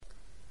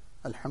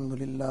الحمد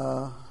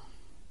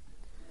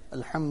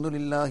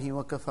لله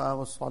وكفى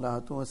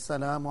والصلاة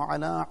والسلام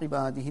على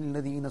عباده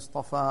الذين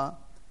اصطفى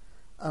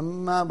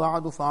أما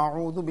بعد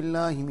فأعوذ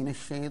بالله من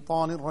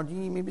الشيطان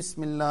الرجيم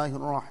بسم الله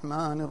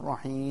الرحمن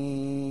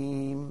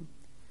الرحيم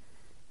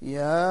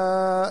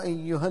يا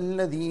أيها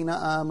الذين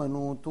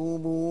آمنوا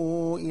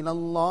توبوا إلى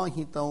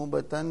الله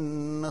توبة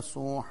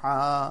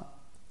نصوحا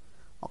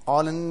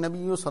وقال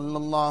النبي صلى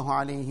الله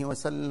عليه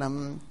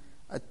وسلم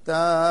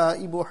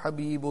التائب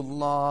حبيب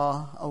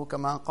الله أو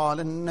كما قال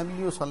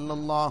النبي صلى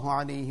الله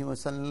عليه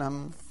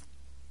وسلم.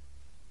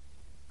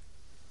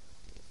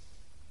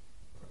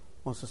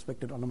 Most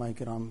respected ulama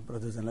kiram,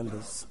 brothers and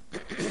elders,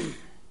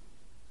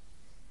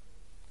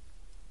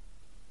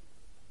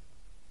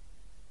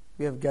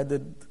 we have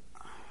gathered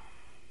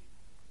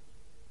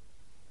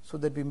so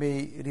that we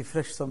may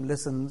refresh some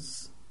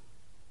lessons.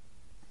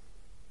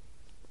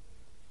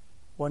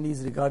 One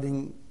is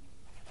regarding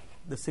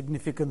the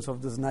significance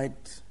of this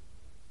night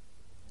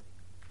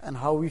and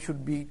how we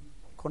should be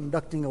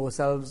conducting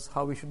ourselves,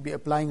 how we should be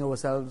applying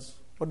ourselves,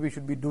 what we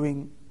should be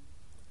doing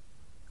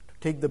to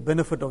take the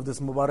benefit of this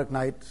Mubarak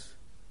night.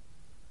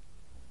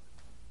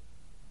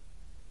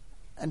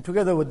 And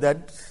together with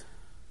that,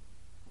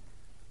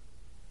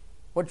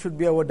 what should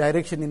be our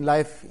direction in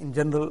life in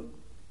general?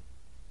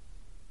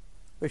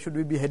 Where should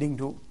we be heading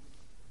to?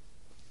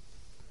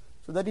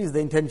 So that is the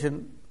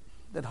intention,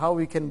 that how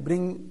we can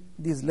bring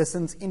these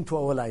lessons into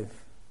our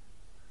life.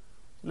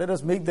 Let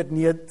us make that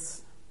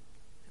niyat.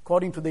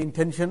 According to the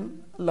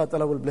intention, Allah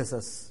Ta'ala will bless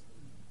us.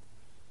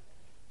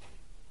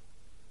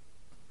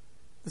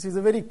 This is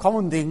a very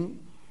common thing,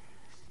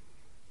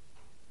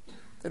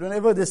 that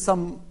whenever there's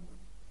some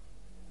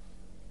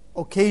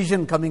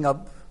occasion coming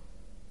up,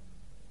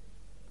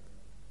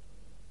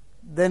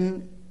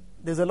 then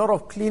there's a lot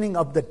of cleaning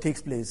up that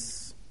takes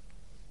place.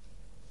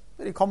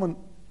 Very common.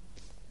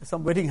 There's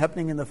some wedding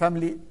happening in the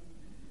family,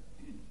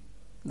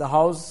 the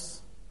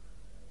house.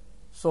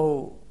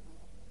 So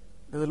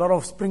there's a lot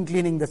of spring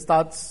cleaning that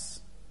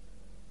starts.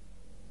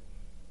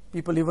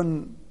 People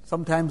even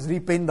sometimes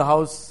repaint the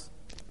house.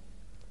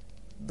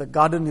 The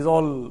garden is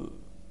all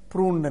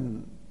pruned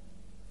and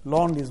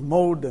lawn is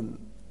mowed and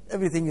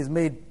everything is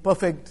made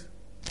perfect.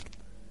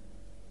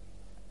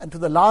 And to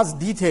the last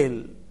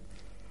detail,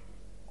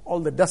 all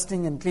the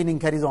dusting and cleaning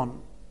carries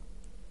on.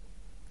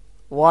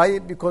 Why?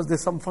 Because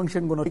there's some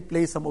function going to take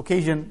place, some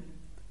occasion.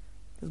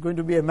 There's going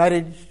to be a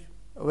marriage,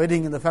 a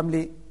wedding in the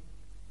family.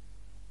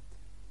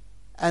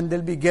 And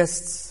there'll be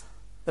guests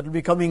that will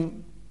be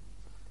coming.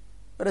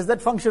 Whereas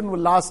that function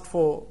will last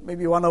for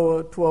maybe 1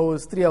 hour, 2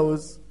 hours, 3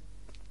 hours,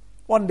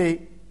 one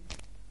day.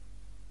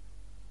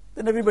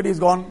 Then everybody is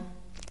gone.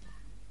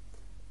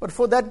 But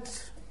for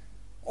that,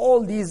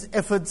 all these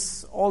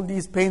efforts, all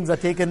these pains are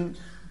taken,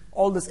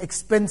 all this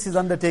expense is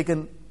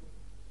undertaken,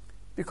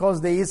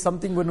 because there is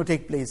something going to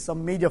take place,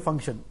 some major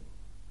function,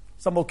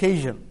 some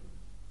occasion,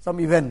 some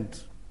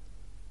event.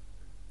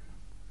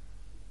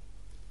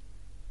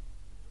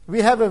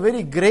 We have a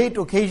very great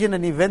occasion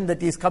and event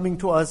that is coming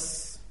to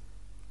us,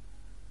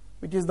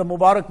 which is the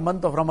Mubarak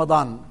month of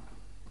Ramadan.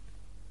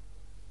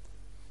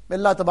 May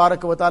Allah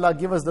Tabaraka wa Ta'ala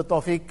give us the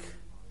tawfiq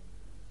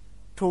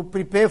to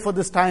prepare for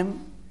this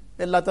time.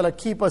 May Allah Ta'ala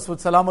keep us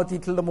with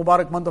salamati till the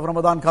Mubarak month of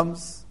Ramadan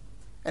comes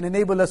and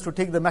enable us to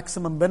take the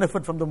maximum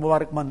benefit from the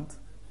Mubarak month.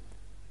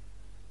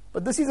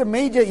 But this is a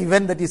major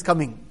event that is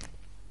coming.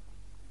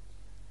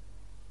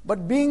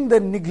 But being the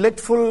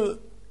neglectful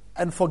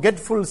and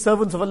forgetful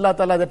servants of Allah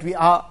Ta'ala that we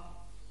are,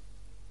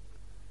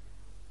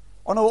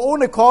 on our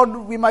own accord,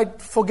 we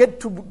might forget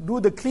to do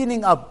the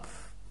cleaning up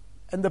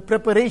and the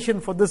preparation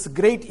for this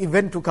great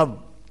event to come.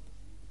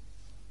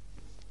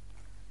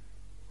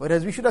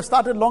 Whereas we should have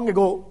started long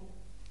ago.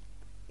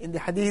 In the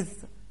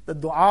hadith, the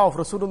dua of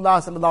Rasulullah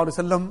sallallahu alaihi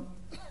wasallam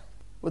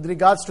with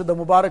regards to the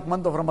Mubarak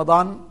month of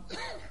Ramadan,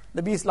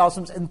 Nabi sallallahu alaihi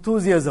wasallam's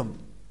enthusiasm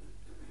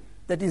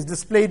that is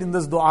displayed in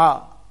this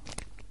dua.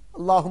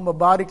 Allahumma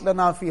barik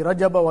lana fi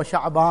Rajab wa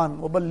Sha'ban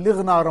wa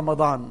ballighna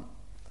Ramadan.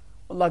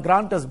 Allah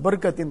grant us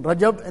barakat in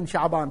Rajab and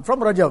Sha'ban.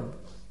 From Rajab,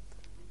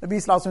 Nabi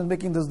sallallahu alaihi wasallam is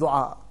making this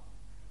dua.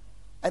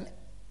 And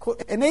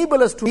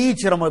enable us to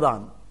reach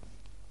Ramadan.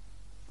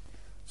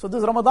 So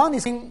this Ramadan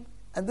is, and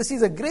this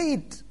is a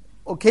great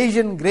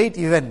occasion, great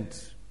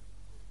event.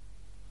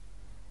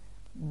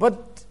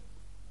 But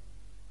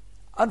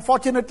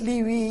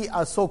unfortunately, we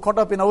are so caught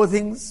up in our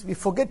things, we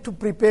forget to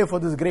prepare for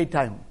this great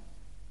time.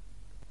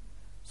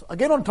 So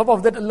again, on top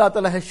of that, Allah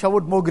Ta'ala has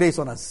showered more grace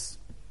on us.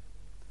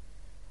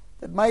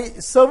 That my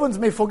servants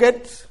may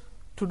forget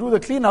to do the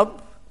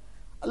cleanup.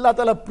 Allah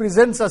Ta'ala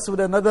presents us with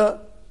another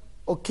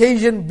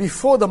occasion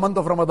before the month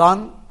of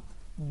Ramadan,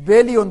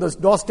 barely on this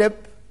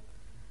doorstep,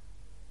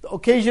 the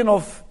occasion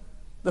of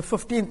the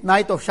 15th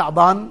night of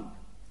Sha'ban.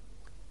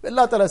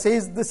 Allah Ta'ala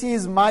says, this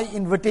is my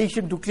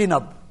invitation to clean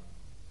up,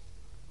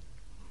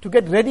 to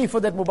get ready for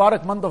that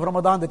Mubarak month of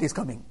Ramadan that is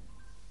coming.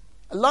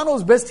 Allah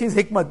knows best His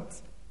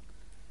hikmat.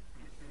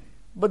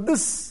 But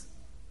this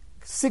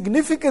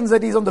significance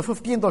that is on the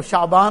 15th of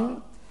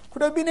Sha'ban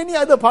could have been any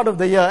other part of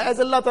the year.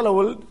 As Allah Ta'ala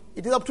will,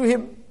 it is up to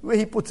Him where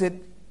He puts it.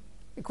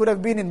 It could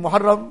have been in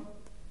Muharram,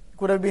 it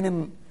could have been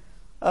in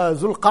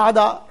Zul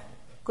Qa'dah,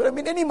 could have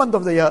been any month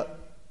of the year.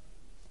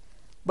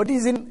 But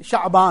he's in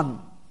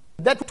Sha'ban.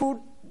 That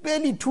too,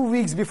 barely 2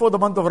 weeks before the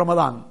month of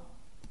Ramadan.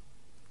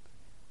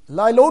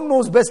 Allah alone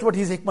knows best what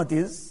his hikmat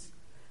is.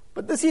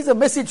 But this is a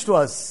message to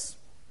us,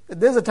 that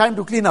there's a time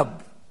to clean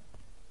up,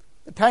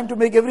 a time to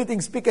make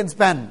everything spick and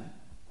span,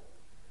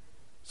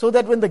 so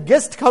that when the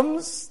guest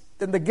comes,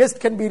 then the guest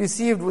can be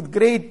received with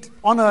great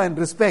honor and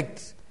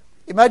respect.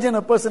 Imagine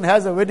a person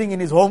has a wedding in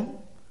his home,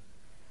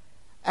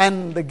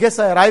 and the guests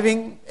are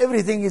arriving,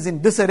 everything is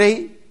in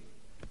disarray,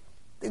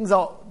 things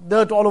are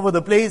dirt all over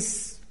the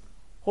place,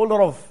 whole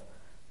lot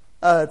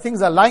of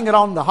things are lying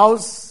around the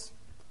house,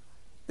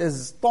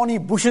 there's thorny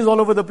bushes all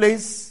over the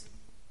place.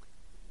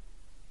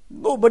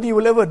 Nobody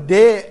will ever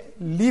dare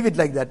leave it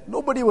like that.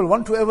 Nobody will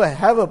want to ever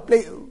have a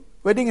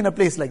wedding in a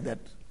place like that.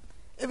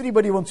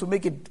 Everybody wants to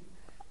make it,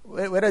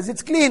 whereas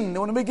it's clean, they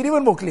want to make it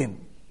even more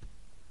clean.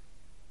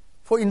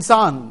 For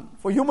insan,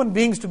 for human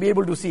beings to be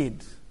able to see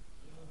it.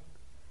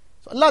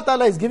 So Allah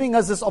Ta'ala is giving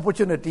us this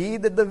opportunity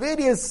that the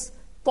various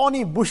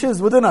thorny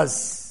bushes within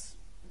us,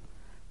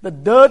 the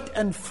dirt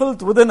and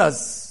filth within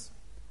us,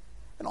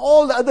 and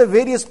all the other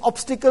various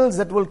obstacles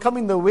that will come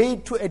in the way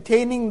to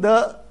attaining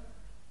the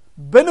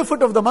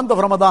benefit of the month of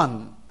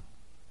Ramadan.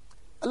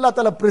 Allah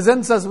Ta'ala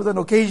presents us with an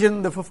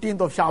occasion, the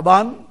 15th of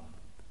Sha'ban,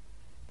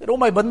 that, oh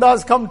my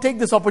bandas, come take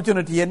this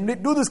opportunity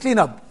and do this clean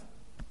up.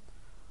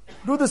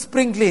 Do the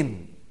spring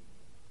clean.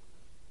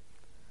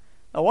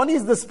 Now, one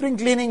is the spring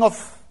cleaning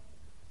of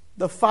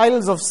the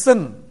files of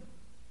sin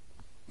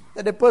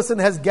that a person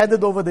has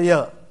gathered over the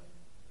year.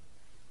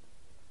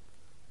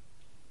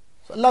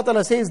 So Allah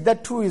Ta'ala says,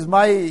 that too is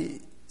my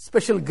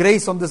special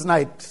grace on this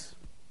night.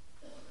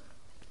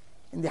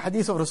 In the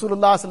hadith of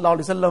Rasulullah sallallahu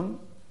alaihi wasallam,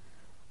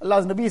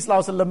 Allah's Nabi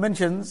sallallahu alaihi wasallam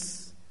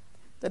mentions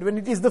that when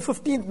it is the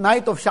 15th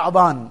night of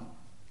Sha'ban,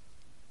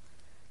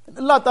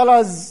 Allah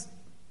Ta'ala's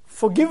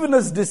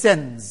forgiveness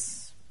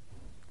descends.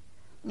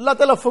 Allah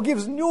Ta'ala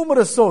forgives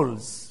numerous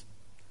souls,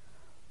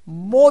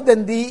 more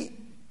than the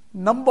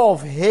number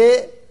of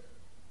hair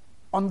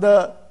on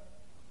the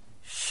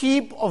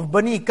sheep of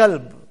Bani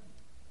Kalb.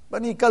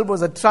 Bani Kalb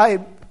was a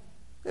tribe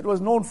that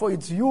was known for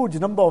its huge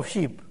number of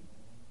sheep.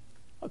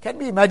 Now, can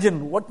we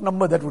imagine what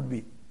number that would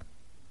be?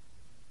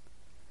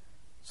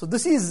 So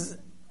this is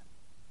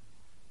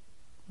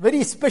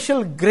very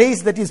special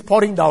grace that is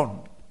pouring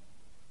down.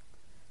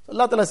 So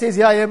Allah Ta'ala says,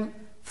 yeah, I am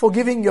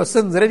forgiving your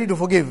sins, ready to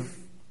forgive.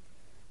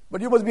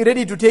 But you must be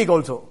ready to take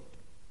also.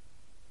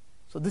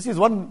 So this is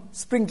one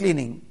spring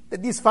cleaning,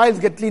 that these files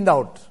get cleaned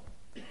out.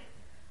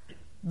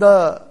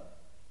 The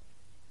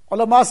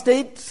ulama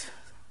state,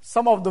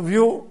 some of the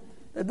view,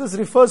 that this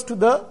refers to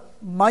the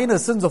minor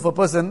sins of a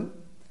person.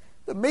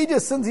 The major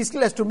sins, he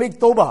still has to make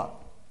tawbah.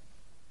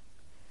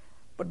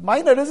 But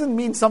minor doesn't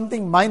mean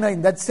something minor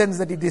in that sense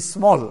that it is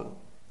small.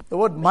 The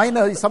word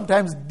minor is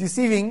sometimes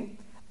deceiving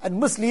and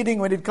misleading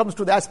when it comes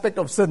to the aspect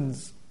of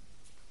sins.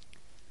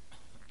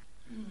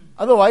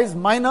 Otherwise,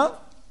 minor,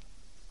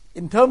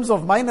 in terms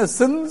of minor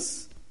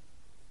sins,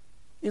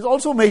 is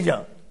also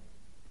major.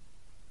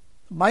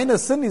 Minor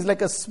sin is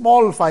like a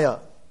small fire,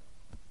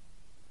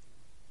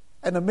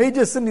 and a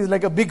major sin is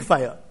like a big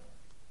fire.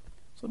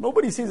 So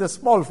nobody sees a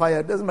small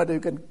fire, it doesn't matter,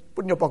 you can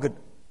put in your pocket.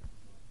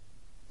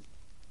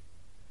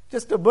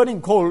 Just a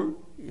burning coal,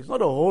 it's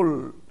not a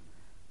whole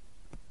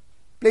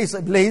place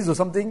ablaze or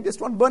something,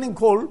 just one burning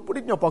coal, put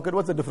it in your pocket,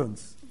 what's the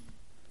difference?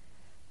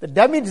 The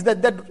damage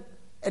that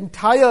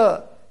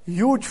entire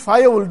huge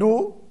fire will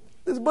do,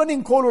 this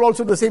burning coal will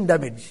also do the same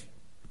damage.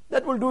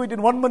 That will do it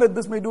in 1 minute,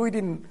 this may do it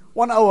in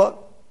 1 hour,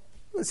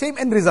 the same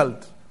end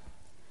result.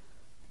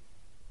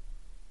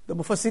 The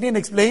Mufassirin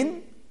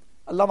explain,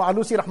 Allama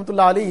Alusi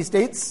rahmatullah alayhi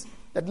states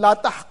that la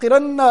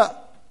tahqiranna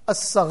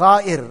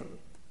as-saghair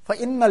fa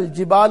innal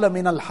jibala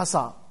min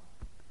al-hasa.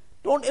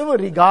 Don't ever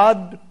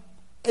regard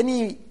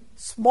any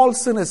small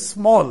sin as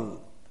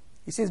small.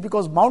 He says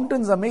because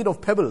mountains are made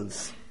of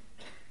pebbles.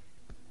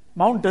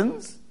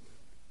 Mountains,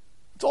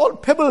 it's all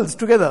pebbles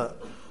together.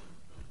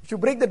 If you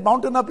break that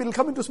mountain up, it will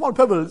come into small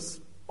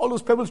pebbles. All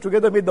those pebbles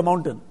together made the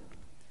mountain.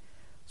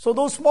 So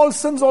those small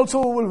sins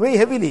also will weigh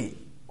heavily.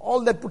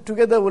 All that put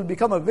together will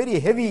become a very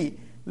heavy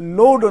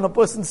load on a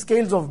person's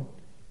scales of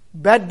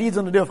bad deeds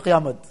on the day of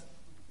Qiyamah.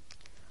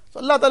 So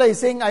Allah Ta'ala is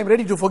saying, I am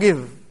ready to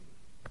forgive.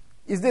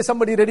 Is there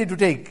somebody ready to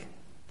take?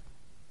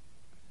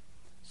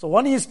 So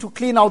one is to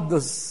clean out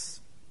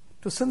this,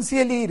 to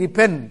sincerely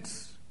repent.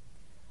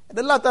 And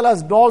Allah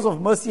Ta'ala's doors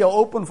of mercy are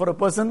open for a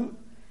person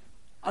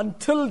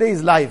until there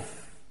is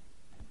life.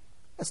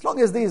 As long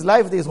as there is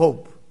life, there is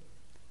hope.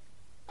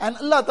 And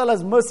Allah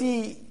Ta'ala's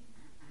mercy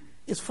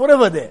is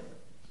forever there.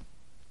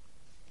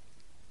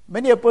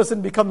 Many a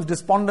person becomes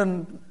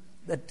despondent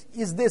that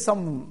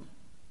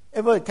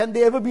can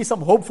there ever be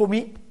some hope for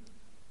me?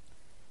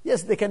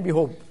 Yes, there can be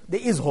hope. There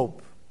is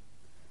hope.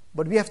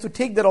 But we have to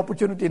take that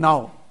opportunity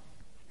now.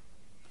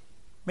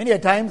 Many a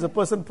times a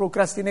person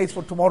procrastinates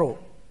for tomorrow.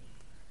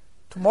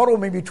 Tomorrow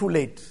may be too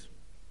late.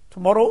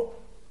 Tomorrow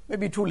may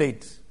be too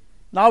late.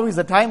 Now is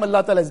the time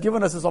Allah Ta'ala has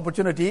given us this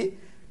opportunity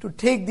to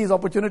take these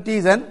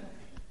opportunities and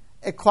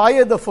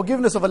acquire the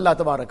forgiveness of Allah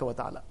Tabaraka wa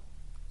Ta'ala.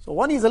 So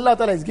one is Allah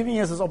Ta'ala is giving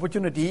us this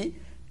opportunity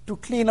to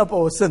clean up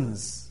our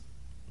sins.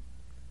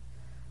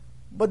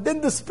 But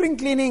then the spring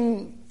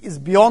cleaning is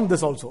beyond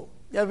this also.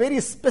 There are very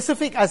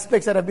specific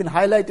aspects that have been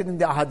highlighted in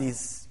the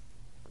ahadith.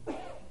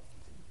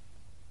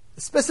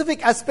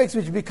 Specific aspects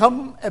which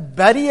become a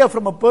barrier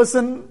from a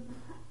person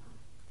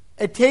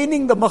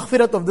attaining the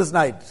maghfirat of this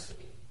night.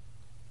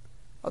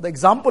 Now the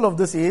example of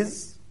this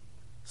is,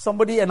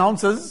 somebody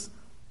announces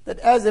that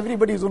as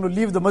everybody is going to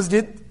leave the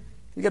masjid,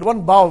 you get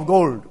one bar of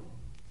gold.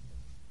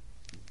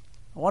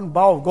 One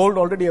bar of gold,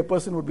 already a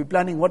person would be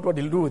planning what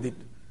he'll do with it.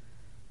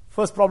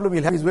 First problem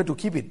he'll have is where to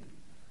keep it.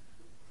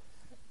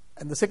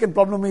 And the second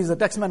problem is the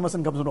taxman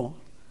mustn't come to know.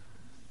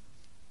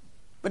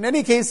 But in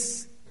any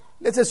case,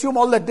 let's assume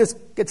all that this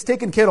gets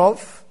taken care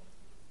of.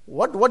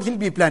 What he'll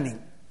be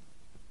planning?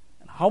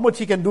 And how much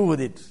he can do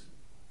with it?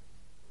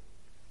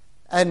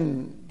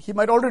 And he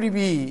might already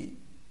be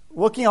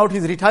working out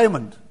his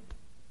retirement.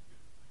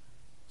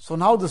 So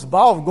now this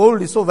bar of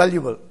gold is so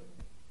valuable.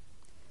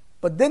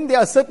 But then there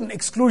are certain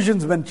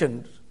exclusions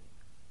mentioned.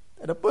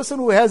 That a person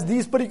who has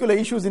these particular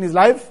issues in his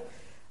life,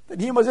 then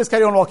he must just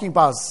carry on walking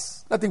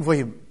past. Nothing for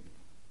him.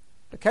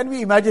 But can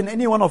we imagine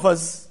any one of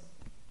us,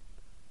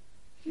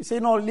 you say,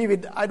 no, leave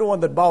it, I don't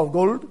want that bar of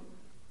gold.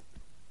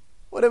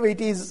 Whatever it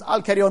is,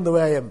 I'll carry on the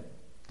way I am.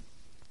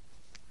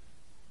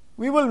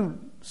 We will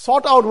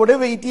sort out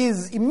whatever it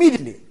is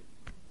immediately.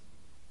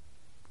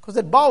 Because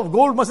that bar of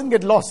gold mustn't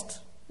get lost.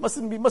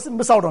 Mustn't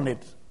miss out on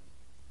it.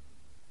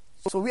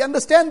 So we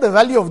understand the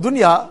value of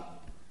dunya.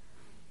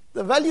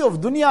 The value of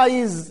dunya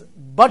is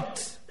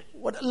but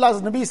what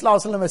Allah's Nabi Sallallahu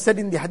Alaihi Wasallam has said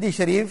in the Hadith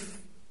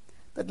Sharif,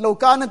 that لو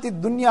كانت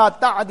الدنيا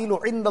تعدل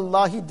عند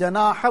الله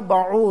جناح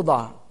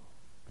بعوضة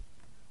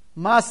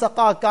ما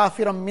سقى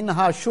كافرا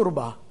منها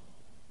شربا.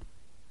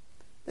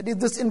 That is,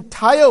 this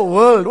entire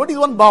world, what is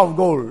one bar of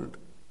gold?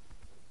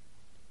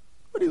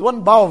 What is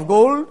one bar of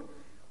gold?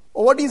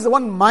 Or what is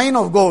one mine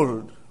of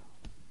gold?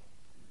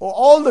 Or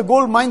all the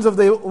gold mines of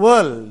the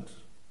world?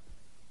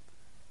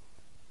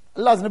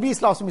 Allah's Nabi Sallallahu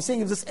Alaihi Wasallam is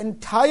saying, if this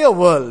entire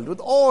world, with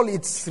all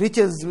its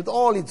riches, with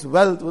all its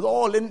wealth, with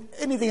all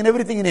anything and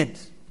everything in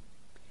it,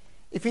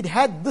 if it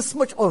had this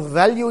much of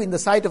value in the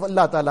sight of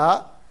Allah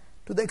Ta'ala,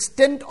 to the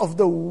extent of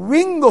the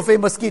wing of a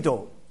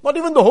mosquito, not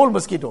even the whole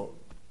mosquito.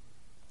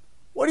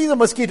 What is a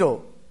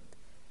mosquito?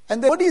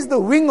 And then what is the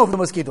wing of the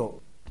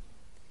mosquito?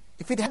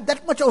 If it had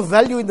that much of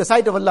value in the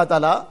sight of Allah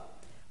Ta'ala,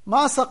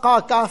 مَا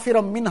سَقَى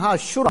كَافِرًا مِنْهَا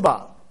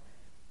شُرْبًا,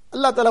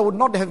 Allah Ta'ala would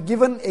not have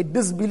given a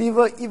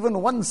disbeliever even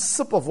one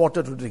sip of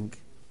water to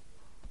drink.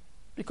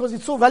 Because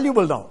it's so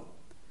valuable now,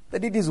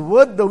 that it is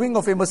worth the wing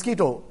of a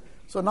mosquito.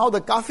 So now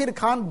the kafir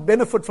can't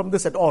benefit from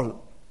this at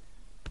all.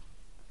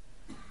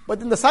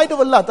 But in the sight of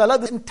Allah Ta'ala,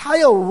 the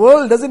entire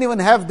world doesn't even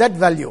have that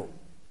value.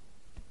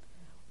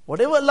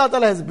 Whatever Allah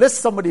Ta'ala has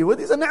blessed somebody with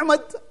is a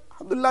ni'mat.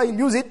 Alhamdulillah, he'll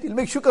use it, he'll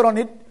make shukr on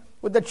it.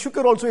 With that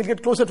shukr also he'll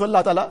get closer to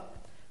Allah Ta'ala,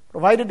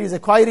 provided he's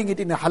acquiring it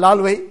in a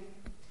halal way.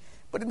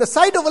 But in the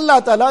sight of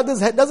Allah Ta'ala, this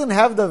doesn't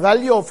have the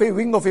value of a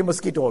wing of a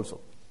mosquito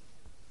also.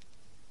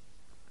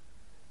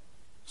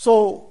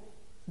 So,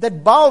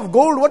 that bar of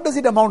gold, what does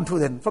it amount to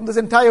then? From this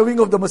entire wing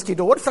of the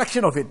mosquito, what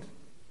fraction of it?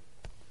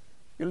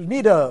 You'll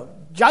need a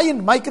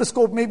giant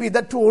microscope, maybe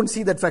that too won't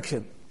see that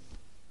fraction.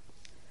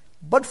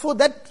 But for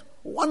that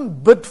one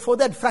bit, for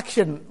that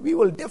fraction, we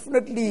will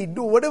definitely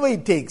do whatever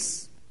it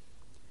takes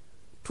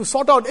to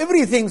sort out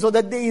everything so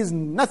that there is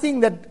nothing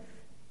that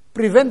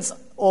prevents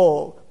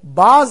or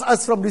bars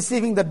us from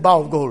receiving that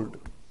bar of gold.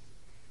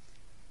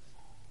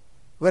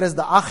 Whereas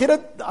the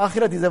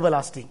akhirat is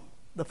everlasting.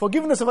 The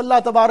forgiveness of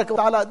Allah Tabaraka wa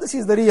Ta'ala, this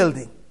is the real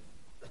thing.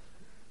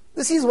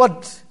 This is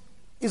what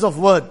is of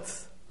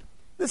worth.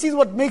 This is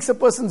what makes a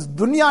person's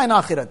dunya and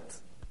akhirat.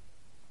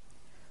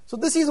 So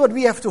this is what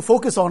we have to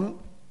focus on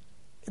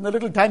in the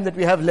little time that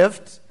we have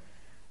left.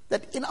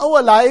 That in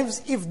our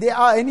lives, if there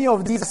are any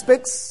of these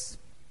aspects,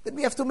 then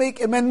we have to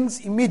make amends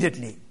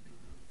immediately.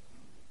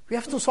 We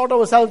have to sort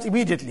ourselves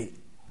immediately.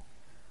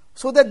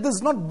 So that this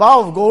is not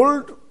bar of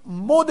gold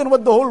more than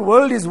what the whole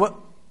world is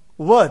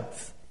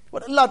worth.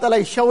 What Allah Ta'ala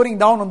is showering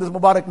down on this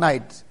Mubarak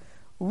night,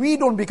 we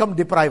don't become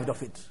deprived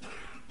of it.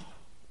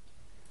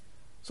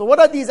 So what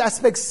are these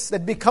aspects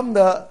that become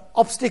the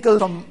obstacle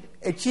from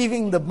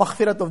achieving the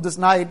maghfirat of this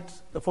night,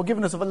 the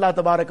forgiveness of Allah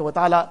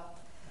Ta'ala?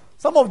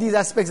 Some of these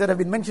aspects that have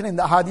been mentioned in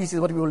the hadith is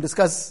what we will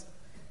discuss.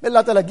 May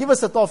Allah Ta'ala give us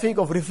the tawfiq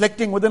of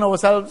reflecting within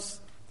ourselves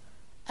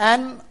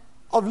and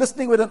of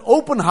listening with an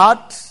open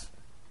heart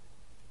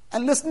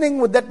and listening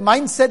with that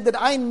mindset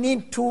that I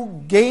need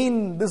to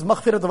gain this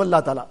maghfirat of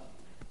Allah Ta'ala.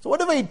 So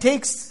whatever it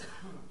takes,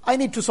 I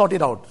need to sort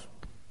it out.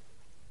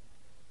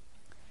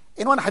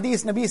 In one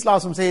hadith, Nabi Sallallahu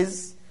Alaihi Wasallam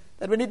says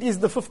that when it is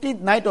the 15th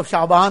night of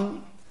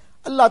Sha'ban,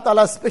 Allah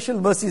Ta'ala's special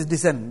mercies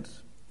descend.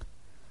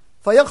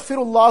 فَيَغْفِرُ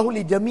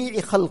اللَّهُ لِجَمِيعِ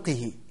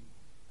خَلْقِهِ.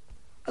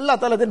 Allah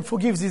Ta'ala then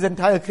forgives His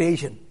entire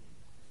creation.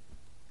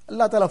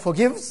 Allah Ta'ala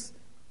forgives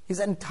His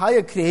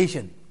entire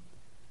creation.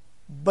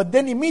 But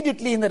then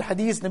immediately in that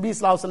hadith, Nabi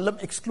Sallallahu Alaihi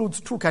Wasallam excludes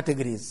two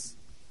categories.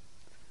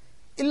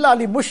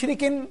 إِلَّا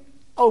لِمُشْرِكٍ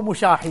أَوْ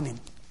مُشَاحِنٍ.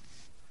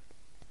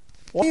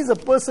 One is a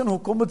person who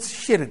commits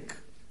shirk,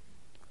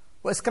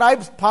 who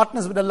ascribes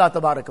partners with Allah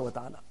Tabaraka wa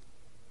Ta'ala.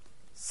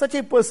 Such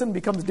a person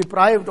becomes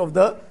deprived of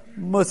the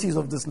mercies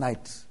of this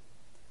night.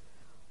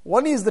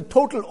 One is the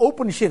total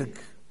open shirk.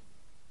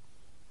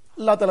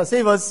 Allah Ta'ala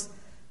save us.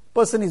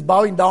 Person is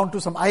bowing down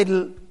to some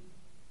idol,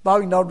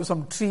 bowing down to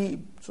some tree,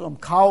 some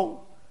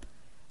cow.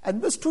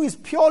 And this too is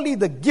purely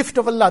the gift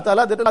of Allah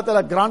Ta'ala, that Allah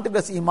Ta'ala granted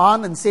us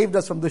iman and saved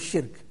us from the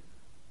shirk.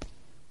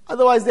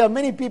 Otherwise, there are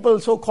many people,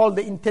 so-called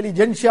the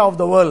intelligentsia of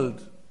the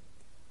world.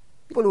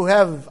 People who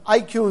have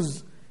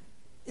IQs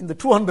in the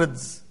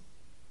 200s.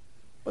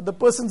 But the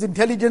person's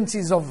intelligence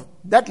is of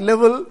that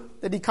level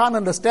that he can't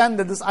understand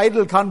that this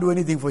idol can't do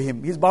anything for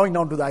him. He's bowing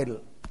down to the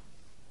idol.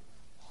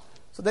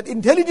 So that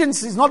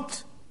intelligence is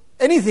not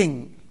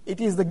anything.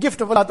 It is the gift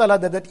of Allah Ta'ala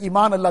that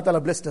iman Allah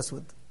Ta'ala blessed us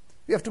with.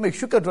 We have to make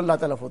shukr to Allah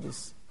Ta'ala for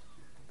this.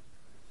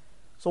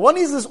 So one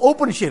is this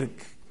open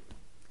shirk.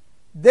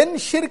 Then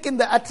shirk in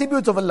the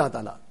attributes of Allah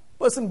Ta'ala.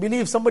 Person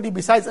believes somebody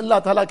besides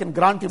Allah Ta'ala can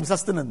grant him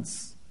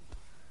sustenance.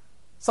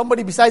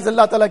 Somebody besides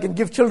Allah Ta'ala can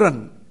give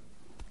children,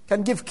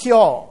 can give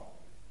cure.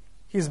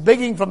 He's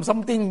begging from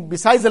something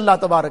besides Allah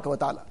Tabaraka wa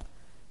Ta'ala.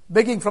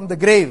 Begging from the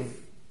grave.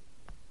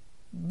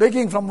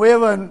 Begging from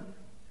wherever, and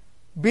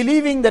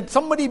believing that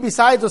somebody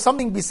besides or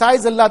something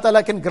besides Allah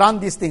Ta'ala can grant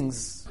these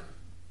things.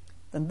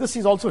 Then this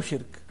is also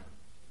shirk.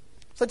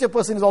 Such a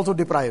person is also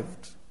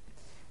deprived.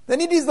 Then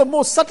it is the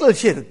most subtle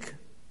shirk,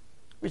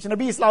 which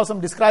Nabi Sallallahu Alaihi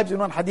Wasallam describes in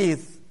one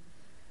hadith,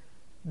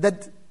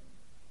 that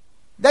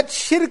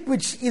shirk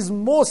which is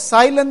more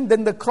silent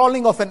than the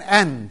crawling of an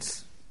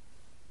ant.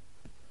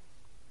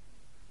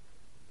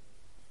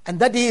 And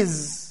that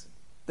is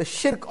the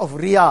shirk of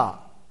riyah,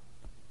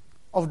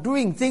 of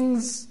doing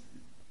things,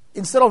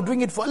 instead of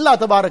doing it for Allah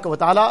Tabaraka wa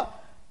Ta'ala,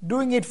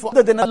 doing it for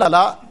other than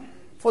Allah,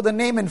 for the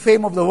name and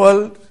fame of the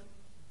world,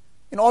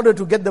 in order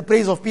to get the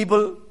praise of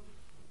people,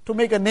 to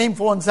make a name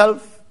for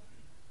oneself.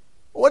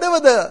 Whatever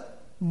the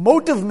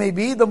motive may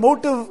be, the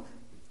motive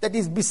that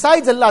is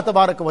besides Allah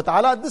Tabaraka wa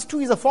Ta'ala, this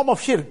too is a form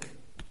of shirk.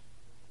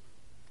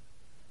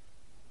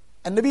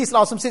 And Nabi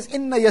Sallallahu Alaihi Wasallam says,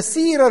 Inna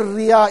yasira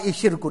riya is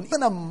shirkun.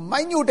 Even a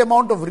minute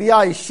amount of riya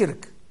is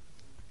shirk.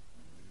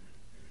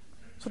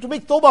 So to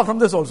make tawbah from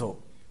this also.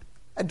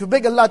 And to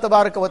beg Allah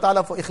Tabaraka wa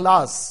Ta'ala for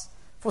ikhlas,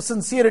 for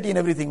sincerity in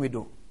everything we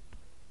do.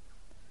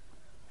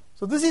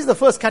 So this is the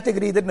first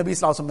category that Nabi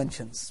Sallallahu Alaihi Wasallam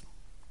mentions.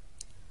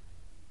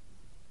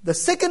 The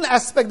second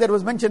aspect that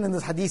was mentioned in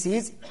this hadith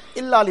is,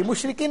 Illa li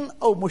mushrikin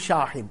aw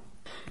mushahin.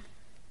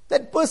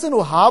 That person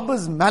who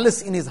harbors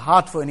malice in his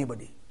heart for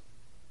anybody.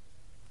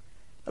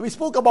 We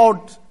spoke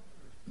about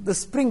the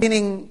spring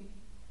cleaning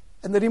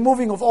and the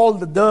removing of all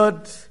the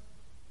dirt,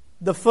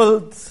 the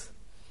filth,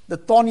 the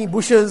thorny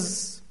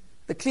bushes,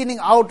 the cleaning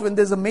out when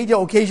there's a major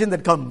occasion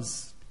that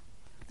comes.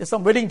 There's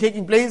some wedding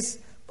taking place,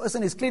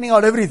 person is cleaning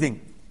out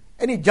everything.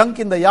 Any junk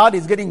in the yard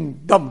is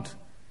getting dumped.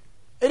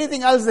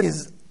 Anything else that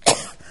is,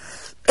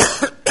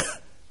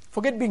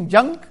 forget being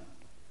junk,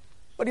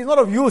 but it's not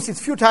of use, it's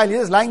futile, it's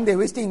just lying there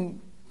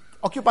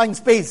occupying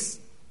space.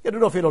 Get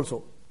rid of it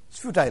also. It's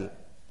futile.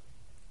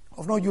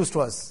 Of no use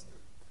to us.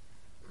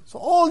 So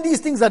all these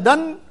things are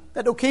done,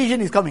 that occasion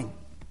is coming.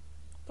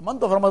 The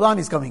month of Ramadan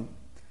is coming.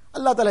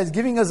 Allah Ta'ala is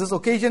giving us this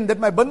occasion that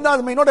my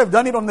bandas may not have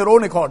done it on their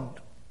own accord.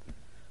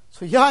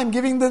 So here I'm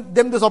giving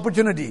them this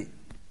opportunity.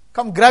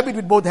 Come grab it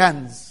with both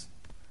hands.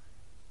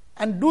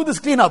 And do this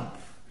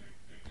cleanup.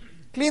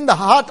 Clean the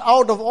heart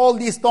out of all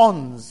these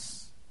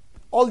thorns,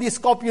 all these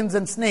scorpions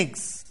and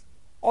snakes,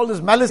 all this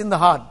malice in the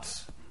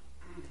heart.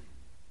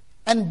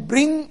 And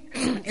bring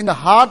in the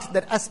heart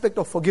that aspect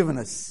of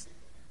forgiveness.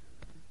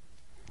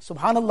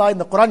 Subhanallah, in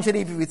the Quran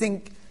Sharif, if we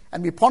think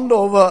and we ponder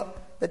over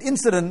that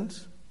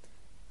incident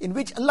in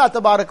which Allah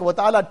Tabaraka wa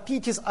Ta'ala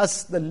teaches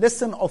us the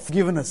lesson of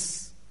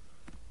forgiveness,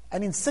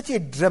 and in such a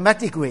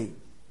dramatic way.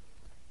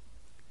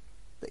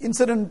 The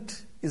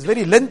incident is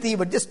very lengthy,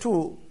 but just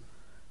to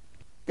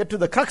get to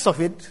the crux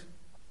of it,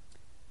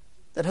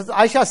 that Hazrat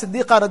Aisha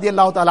Siddiqa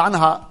radiallahu ta'ala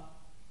anha,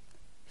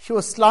 she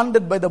was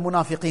slandered by the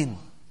munafiqeen.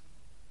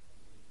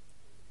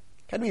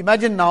 Can we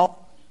imagine now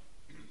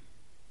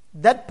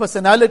that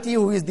personality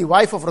who is the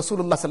wife of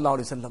Rasulullah sallallahu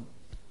alaihi wasallam,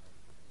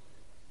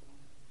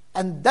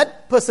 and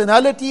that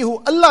personality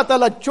who Allah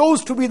Ta'ala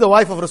chose to be the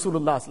wife of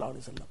Rasulullah sallallahu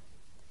alaihi wasallam.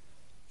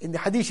 In the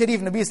Hadith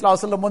Sharif, Nabi sallallahu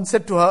alaihi wasallam once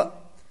said to her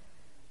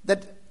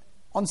that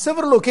on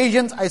several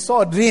occasions I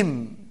saw a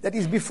dream, that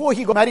is before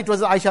he got married to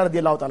Aisha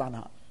radiallahu ta'ala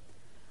anha.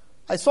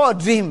 I saw a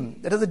dream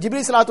that as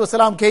Jibreel sallallahu alaihi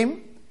wasallam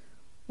came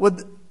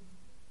with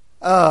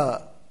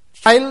a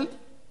child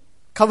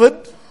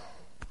covered,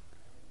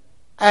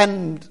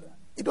 and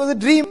it was a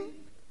dream,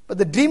 but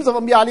the dreams of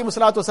Anbiya alayhi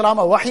salatu wasalam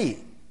are wahi.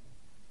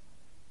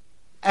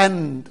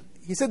 And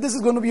he said, this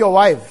is going to be your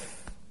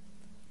wife.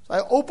 So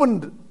I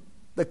opened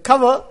the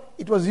cover,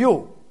 it was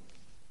you.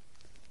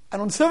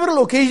 And on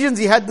several occasions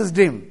he had this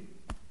dream.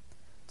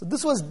 So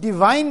this was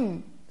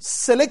divine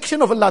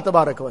selection of Allah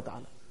Tabaraka wa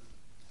Ta'ala.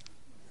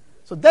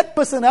 So that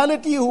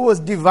personality who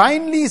was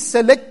divinely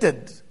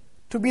selected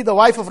to be the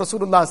wife of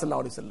Rasulullah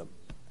sallallahu alaihi wasallam,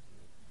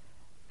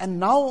 And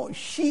now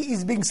she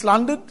is being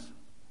slandered.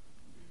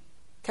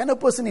 Can a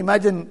person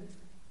imagine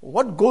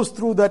what goes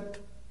through that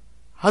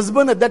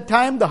husband at that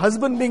time, the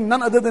husband being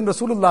none other than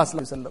Rasulullah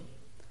sallallahu alaihi wasallam?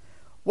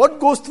 What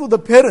goes through the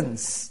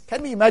parents?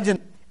 Can we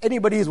imagine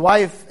anybody's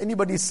wife,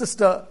 anybody's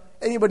sister,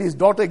 anybody's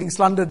daughter getting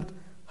slandered,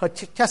 her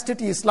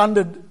chastity is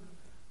slandered?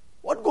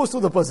 What goes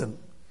through the person?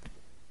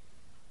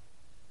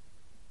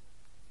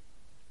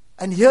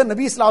 And here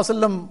Nabi sallallahu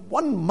alaihi wasallam,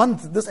 1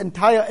 month this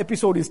entire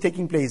episode is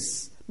taking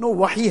place. No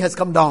wahi has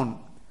come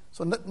down.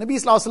 So Nabi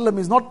sallallahu alaihi wasallam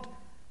is not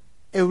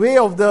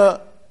aware of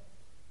the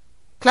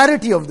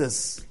clarity of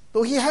this.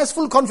 Though he has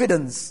full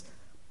confidence.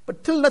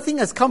 But till nothing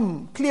has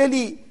come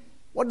clearly,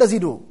 what does he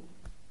do?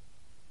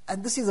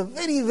 And this is a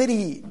very,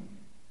 very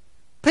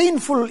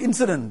painful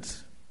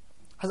incident.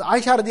 As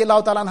Aisha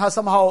radiallahu ta'ala anha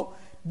somehow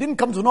didn't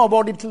come to know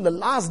about it till the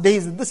last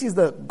days. This is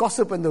the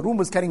gossip and the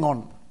rumors carrying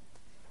on.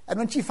 And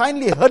when she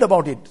finally heard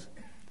about it,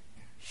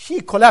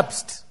 she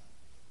collapsed.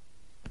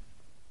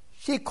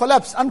 She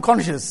collapsed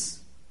unconscious.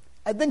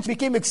 And then she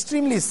became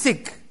extremely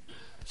sick.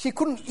 She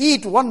couldn't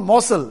eat one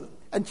morsel.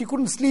 And she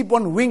couldn't sleep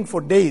one wink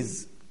for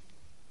days.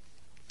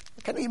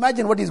 Can you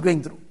imagine what he's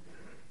going through?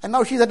 And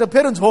now she's at her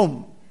parents'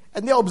 home.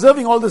 And they're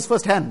observing all this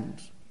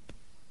firsthand.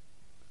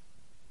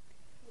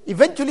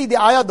 Eventually the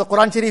ayah of the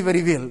Quran Sharif were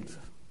revealed.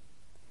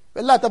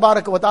 Allah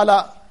Tabaraka wa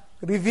Ta'ala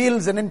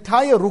reveals an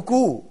entire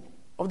ruku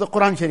of the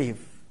Quran Sharif,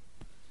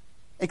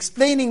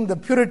 explaining the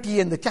purity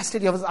and the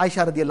chastity of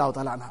Aisha radiallahu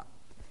ta'ala anha,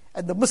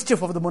 and the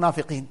mischief of the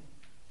munafiqeen.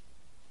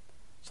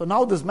 So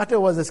now this matter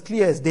was as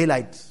clear as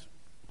daylight.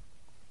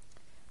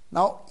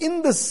 Now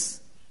in this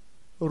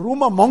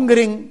rumor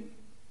mongering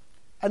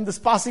and this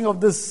passing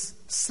of this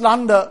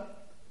slander,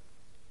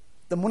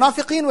 the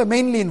munafiqeen were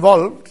mainly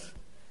involved,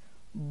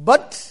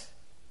 but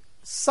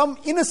some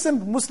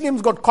innocent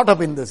Muslims got caught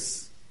up in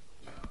this.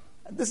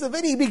 And this is a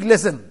very big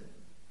lesson.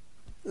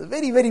 A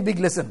very, very big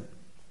lesson.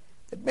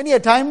 That many a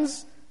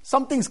times,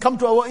 some things come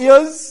to our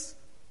ears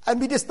and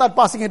we just start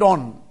passing it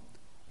on.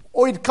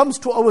 Or it comes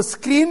to our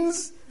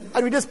screens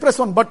and we just press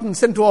one button,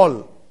 send to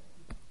all.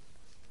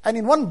 And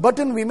in one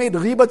button we made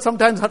ghibat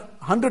sometimes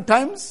 100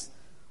 times.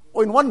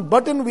 Or in one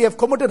button we have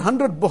committed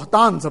 100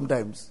 buhtan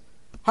sometimes.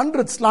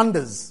 100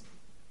 slanders.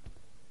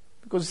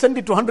 Because we send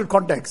it to 100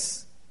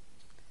 contacts.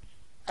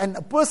 And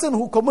a person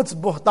who commits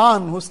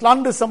buhtan, who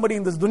slanders somebody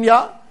in this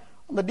dunya,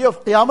 on the day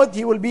of Qiyamah,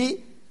 he will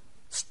be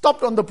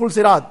stopped on the Pul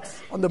Sirat,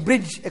 on the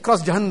bridge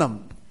across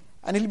Jahannam.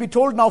 And he'll be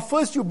told, now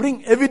first you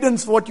bring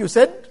evidence for what you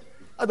said,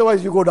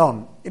 otherwise you go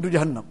down into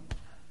Jahannam.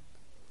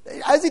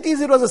 As it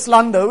is, it was a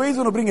slander. Where is he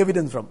going to bring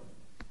evidence from?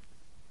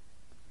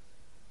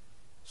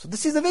 So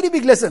this is a very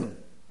big lesson.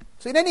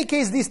 So in any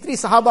case, these 3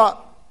 Sahaba,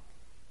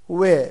 who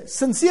were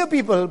sincere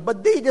people,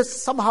 but they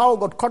just somehow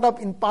got caught up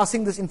in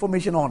passing this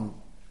information on.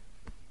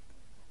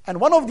 And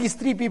one of these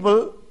 3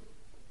 people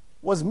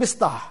was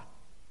Mistah,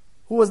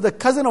 who was the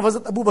cousin of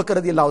Hazrat Abu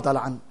Bakr radiallahu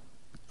ta'ala an.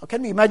 Now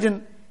can we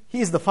imagine, he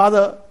is the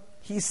father,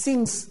 he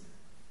sings,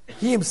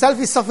 he himself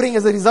is suffering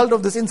as a result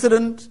of this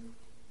incident,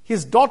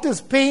 his daughter's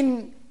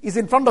pain is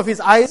in front of his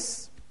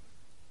eyes.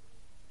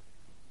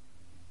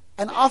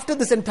 And after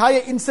this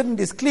entire incident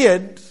is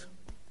cleared,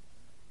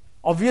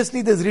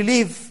 obviously there's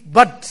relief,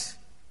 but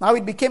now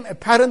it became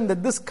apparent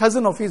that this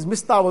cousin of his,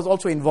 Mistah, was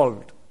also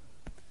involved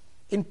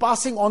in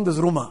passing on this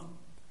rumor.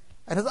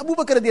 And as Abu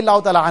Bakr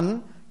radiallahu ta'ala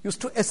an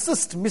used to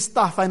assist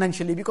Mistah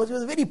financially because he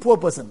was a very poor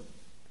person.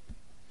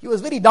 He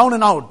was very down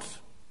and out.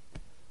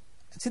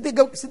 Siddiq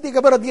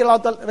Akbar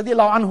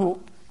radiallahu anhu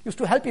used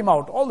to help him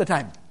out all the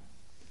time.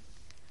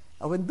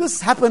 Now when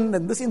this happened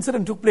and this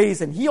incident took place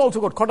and he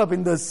also got caught up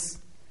in this,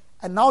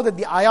 and now that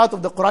the ayat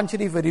of the Quran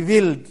Sharif were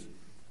revealed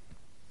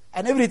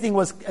and everything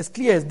was as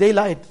clear as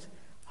daylight,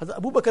 Hazrat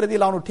Abu Bakr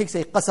radiallahu anhu takes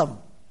a qasam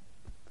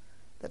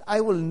that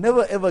I will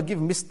never ever give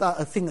Mistah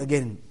a thing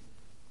again.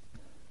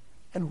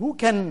 And who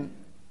can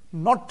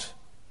not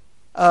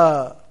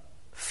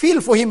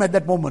feel for him at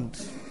that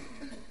moment?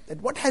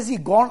 That what has he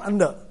gone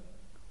under?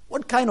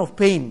 What kind of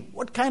pain?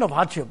 What kind of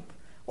hardship?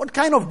 What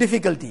kind of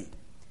difficulty?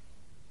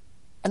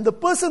 And the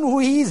person who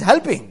he is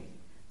helping,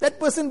 that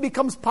person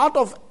becomes part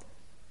of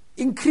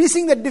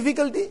increasing that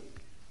difficulty.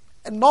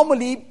 And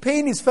normally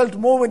pain is felt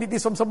more when it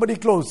is from somebody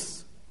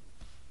close.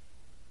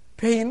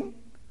 Pain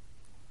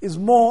is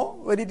more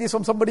when it is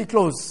from somebody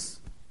close.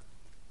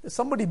 There's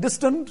somebody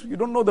distant, you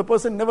don't know the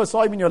person, never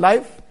saw him in your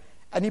life,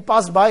 and he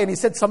passed by and he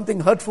said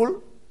something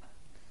hurtful.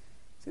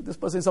 Say, this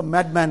person is a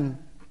madman.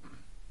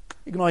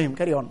 Ignore him,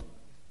 carry on.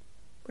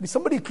 But if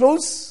somebody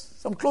close,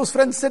 some close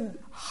friend said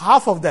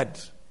half of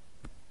that,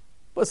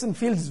 person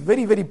feels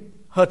very, very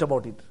hurt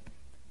about it.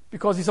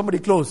 Because he's somebody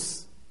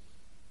close.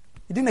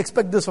 He didn't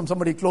expect this from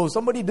somebody close.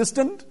 Somebody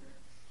distant,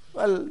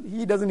 well,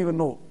 he doesn't even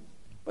know.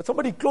 But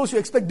somebody close, you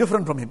expect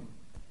different from him.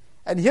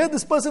 And here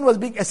this person was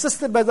being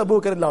assisted by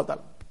Abu Bakr radiallahu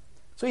ta'ala.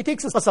 So he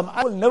takes a qasam,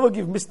 I will never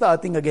give Mistah a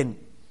thing again.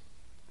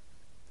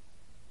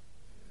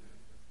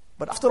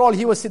 But after all,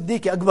 he was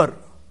Siddiq Akbar.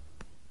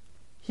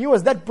 He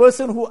was that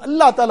person who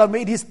Allah Ta'ala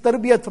made his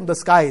tarbiyat from the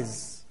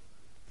skies.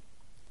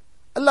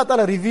 Allah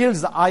Ta'ala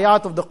reveals the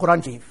ayat of the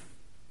Quran Sharif.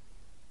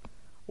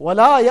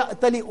 وَلَا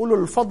يَأْتَلِ أُولُو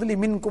الْفَضْلِ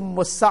مِنْكُمْ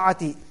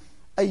وَالسَّعَةِ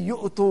أَن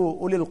يُؤْتُوا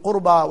أُولِي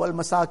الْقُرْبَى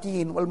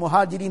وَالْمَسَاكِينِ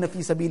وَالْمُهَاجِرِينَ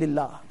فِي سَبِيلِ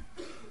اللَّهِ.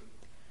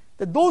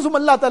 That those whom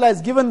Allah Ta'ala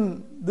has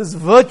given this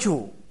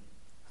virtue,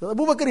 so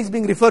Abu Bakr is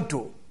being referred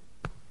to,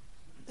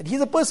 that he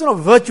is a person of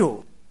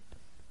virtue,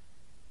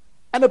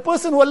 and a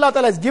person who Allah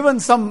Ta'ala has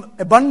given some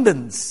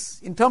abundance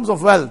in terms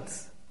of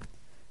wealth.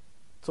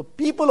 So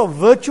people of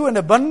virtue and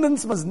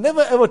abundance must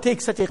never ever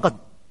take such a qad,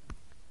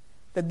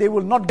 that they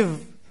will not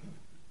give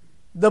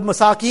the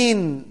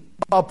masakeen,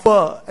 are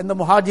poor, and the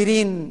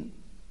muhajirin,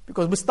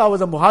 because Mistah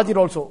was a muhajir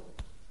also.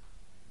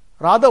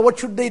 Rather, what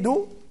should they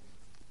do?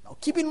 Now,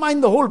 keep in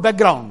mind the whole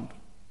background.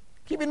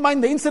 Keep in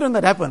mind the incident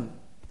that happened.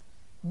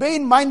 Bear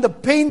in mind the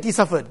pain he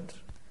suffered.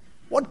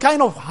 What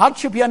kind of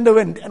hardship he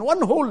underwent. And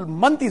 1 whole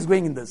month is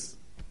going in this.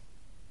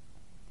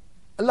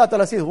 Allah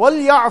Ta'ala says,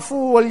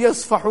 وَلْيَعْفُوا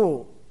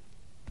وَلْيَصْفَحُوا.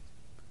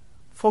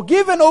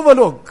 Forgive and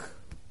overlook.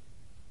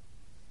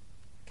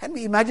 Can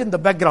we imagine the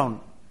background?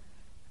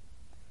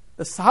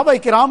 The Sahaba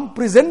Kiram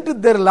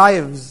presented their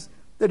lives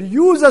that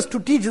use us to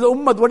teach the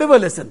Ummah whatever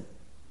lesson.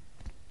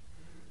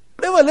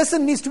 Whatever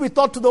lesson needs to be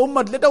taught to the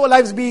Ummah, let our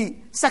lives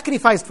be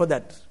sacrificed for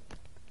that.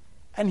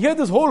 And here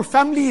this whole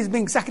family is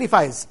being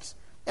sacrificed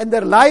and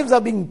their lives are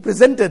being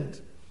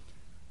presented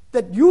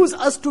that use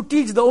us to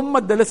teach the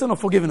Ummah the lesson of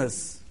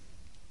forgiveness.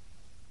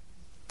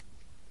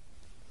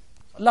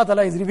 Allah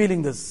Ta'ala is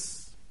revealing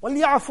this.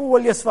 وَلْيَعْفُوا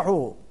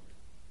وَلْيَصْفَحُوا.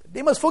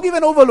 They must forgive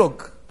and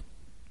overlook.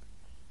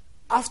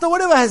 After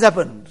whatever has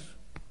happened,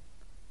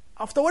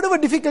 after whatever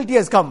difficulty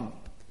has come,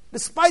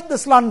 despite the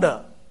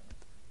slander,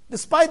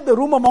 despite the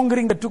rumor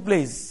mongering that took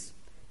place,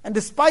 and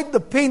despite the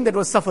pain that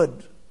was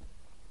suffered,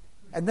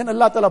 and then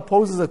Allah Ta'ala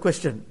poses a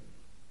question.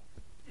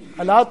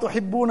 أَلَا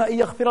تُحِبُّونَ أَن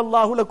يَغْفِرَ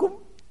اللَّهُ لَكُمْ?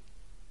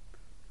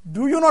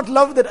 Do you not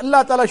love that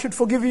Allah Ta'ala should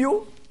forgive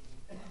you?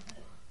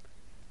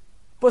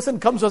 Person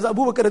comes to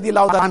Abu Bakr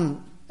radiallahu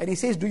anhu and he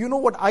says, do you know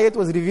what ayat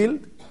was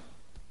revealed? He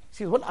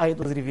says, what ayat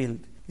was revealed?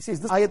 He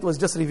says, this ayat was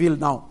just revealed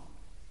now.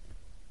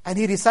 And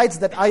he recites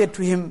that ayat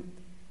to him.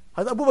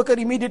 Abu Bakr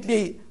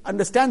immediately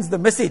understands the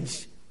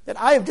message that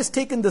I have just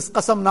taken this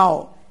qasam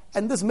now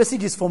and this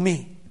message is for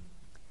me.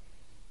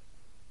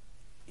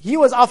 He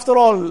was after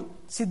all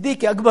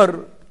Siddiq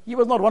Akbar. He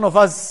was not one of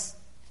us.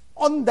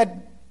 In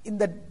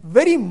that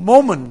very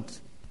moment,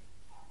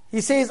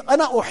 he says,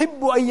 أَنَا أُحِبُّ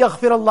أَن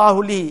يَغْفِرَ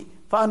اللَّهُ لِي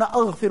فَأَنَا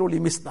أَغْفِرُ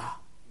لِمِثْلَهُ.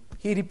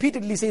 He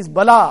repeatedly says,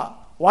 Bala,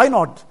 why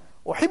not?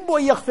 أُحِبُّ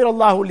أَن يَغْفِرَ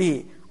اللَّهُ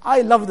لِي.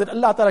 I love that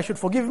Allah Ta'ala should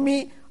forgive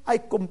me. I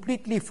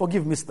completely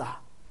forgive Mistah.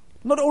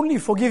 Not only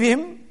forgive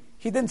him,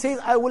 he then says,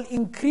 I will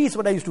increase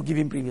what I used to give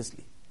him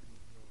previously.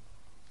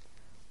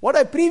 What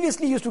I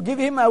previously used to give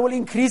him, I will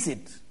increase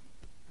it.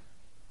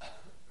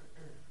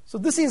 So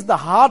this is the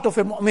heart of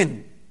a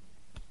mu'min.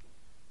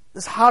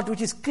 This heart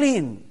which is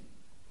clean.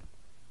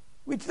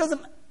 Which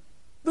doesn't...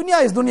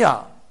 Dunya is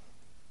dunya.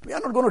 We are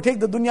not going to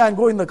take the dunya and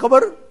go in the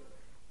qabr.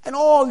 And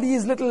all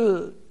these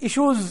little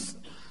issues,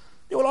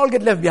 they will all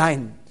get left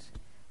behind.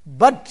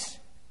 But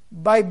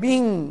by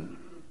being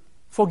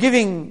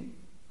forgiving,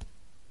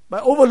 by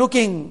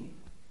overlooking,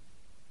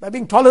 by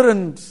being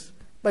tolerant,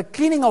 by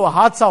cleaning our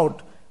hearts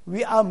out,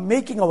 we are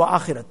making our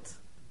akhirat.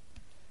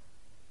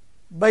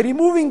 By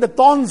removing the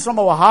thorns from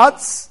our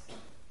hearts,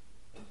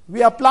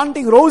 we are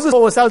planting roses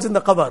for ourselves in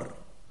the qabr.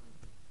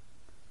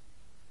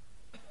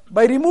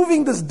 By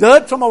removing this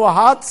dirt from our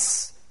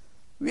hearts,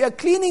 we are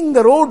cleaning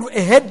the road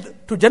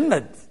ahead to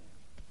Jannat.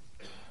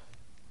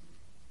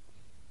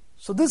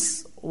 So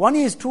this one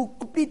is to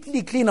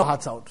completely clean our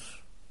hearts out.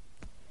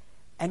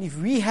 And if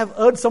we have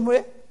erred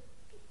somewhere,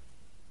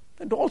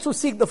 then to also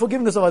seek the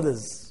forgiveness of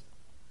others.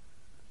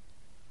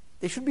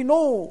 There should be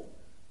no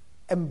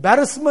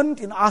embarrassment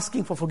in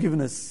asking for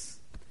forgiveness.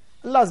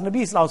 Allah's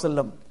Nabi Sallallahu Alaihi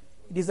Wasallam,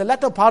 it is the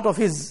latter part of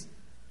his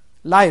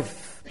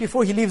life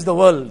before he leaves the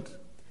world.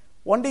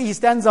 One day he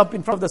stands up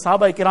in front of the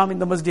Sahaba Kiram in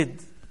the masjid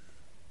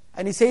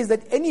and he says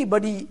that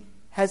anybody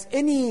has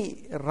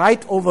any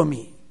right over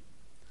me,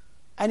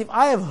 and if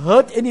I have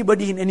hurt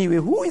anybody in any way,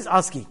 who is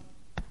asking?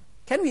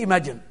 Can we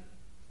imagine?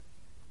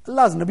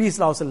 Allah's Nabi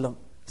Sallallahu Alaihi Wasallam,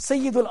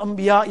 Sayyidul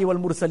Anbiya'i wal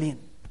Mursaleen.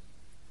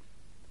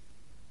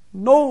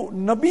 No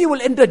Nabi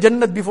will enter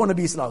Jannat before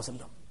Nabi Sallallahu Alaihi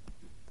Wasallam.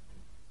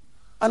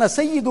 Ana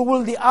Sayyidu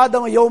wuldi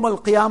Adam yawm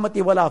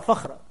al-qiyamati wala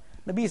fakhra.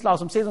 Nabi Sallallahu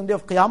Alaihi Wasallam says on the day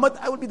of Qiyamah,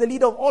 I will be the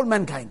leader of all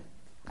mankind.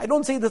 I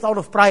don't say this out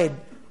of pride.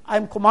 I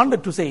am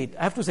commanded to say it.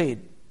 I have to say it.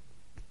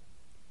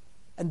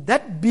 And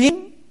that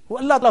being, who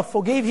Allah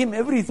forgave him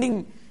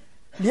everything,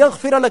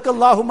 لِيَغْفِرَ لَكَ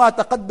اللَّهُ مَا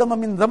تَقَدَّمَ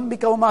مِنْ ذَنْبِكَ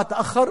وَمَا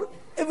تَأَخَّرَ.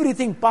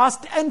 Everything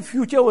past and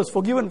future was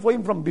forgiven for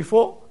him from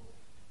before.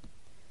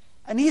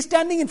 And he is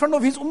standing in front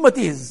of his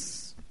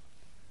ummatis.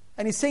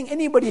 And he's saying,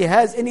 anybody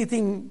has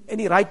anything,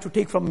 any right to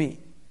take from me,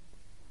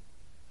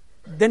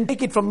 then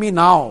take it from me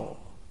now.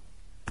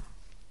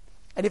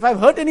 And if I've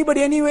hurt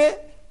anybody anyway,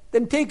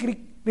 then take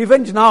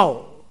revenge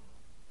now.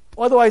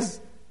 Otherwise,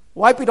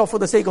 wipe it off for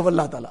the sake of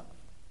Allah Ta'ala.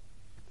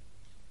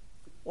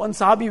 One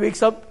Sahabi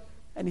wakes up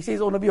and he says,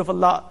 "O Nabi of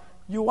Allah,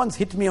 you once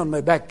hit me on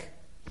my back."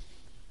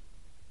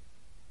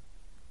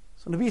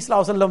 So Nabi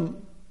Sallallahu Alaihi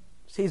Wasallam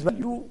says,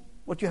 "Well,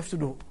 what you have to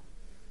do?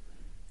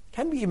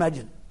 Can we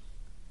imagine?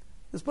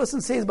 This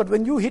person says, but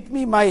when you hit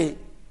me,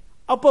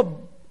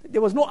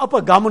 there was no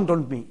upper garment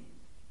on me.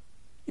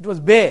 It was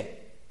bare.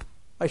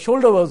 My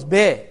shoulder was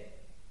bare.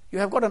 You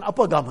have got an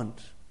upper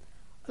garment.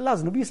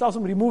 Allah's Nabi Sallallahu Alaihi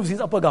Wasallam removes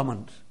his upper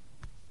garment.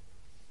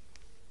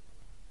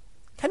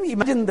 Can we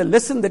imagine the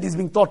lesson that is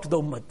being taught to the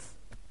ummah?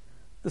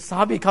 The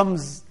Sahabi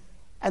comes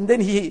and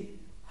then he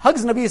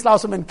hugs Nabi Sallallahu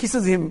Alaihi Wasallam and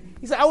kisses him.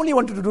 He said, I only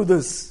wanted to do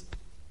this.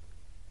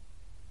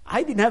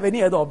 I didn't have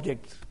any other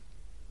object.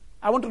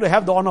 I wanted to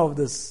have the honor of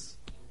this.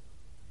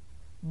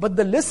 But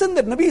the lesson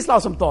that Nabi Sallallahu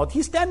Alaihi Wasallam taught,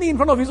 he's standing in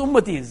front of his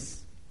ummatis.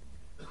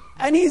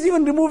 And he's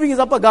even removing his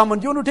upper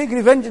garment. You want to take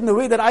revenge in the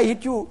way that I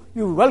hit you?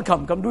 You're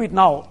welcome. Come do it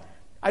now.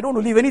 I don't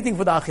want to leave anything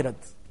for the akhirat.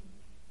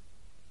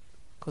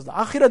 Because the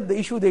akhirat, the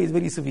issue there is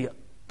very severe.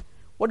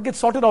 What gets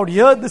sorted out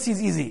here, this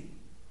is easy.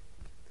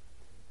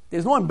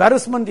 There's no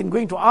embarrassment in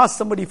going to ask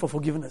somebody for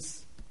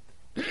forgiveness.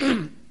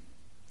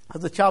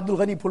 Hazrat Shah Abdul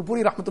Ghani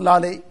Phulpuri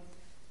Rahmatullah Alayhi,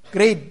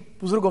 great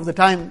Buzurg of the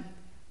time,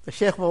 the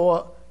Sheikh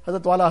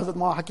Hazrat Wala Hazrat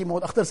Ma'a Hakim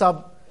Maud Akhtar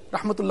Sahab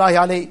Rahmatullahi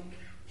Alayhi,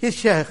 his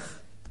Sheikh,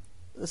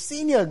 the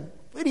senior,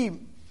 very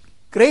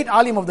great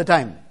alim of the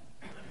time.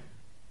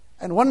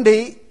 And one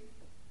day,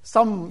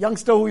 some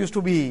youngster who used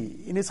to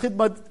be in his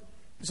khidmat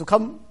used to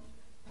come.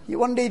 He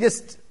one day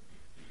just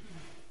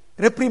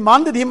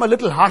reprimanded him a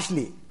little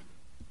harshly.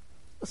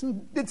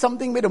 Person did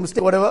something, made a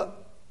mistake, whatever.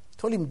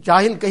 Told him,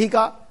 Jahil kahi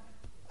ka,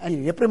 and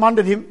he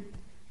reprimanded him.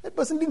 That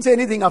person didn't say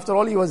anything. After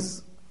all, he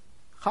was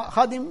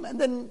khadim,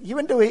 and then he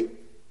went away.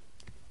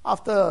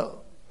 After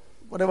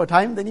whatever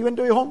time, then he went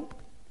away home.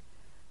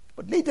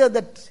 But later,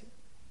 that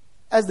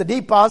as the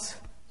day passed,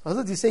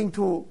 Hazrat is saying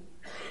to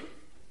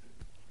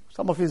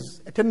some of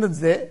his attendants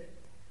there,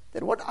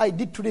 that what I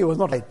did today was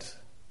not right.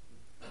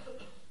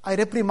 I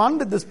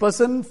reprimanded this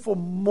person for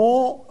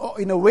more, or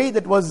in a way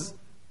that was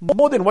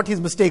more than what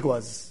his mistake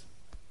was.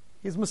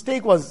 His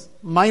mistake was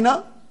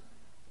minor,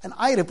 and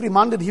I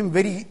reprimanded him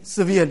very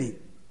severely.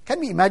 Can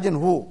we imagine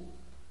who?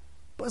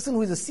 Person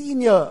who is a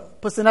senior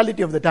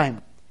personality of the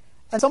time,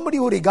 and somebody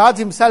who regards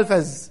himself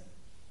as,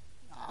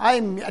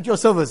 I'm at your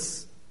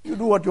service, you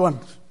do what you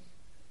want.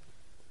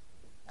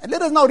 And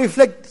let us now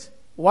reflect,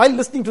 while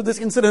listening to this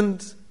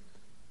incident,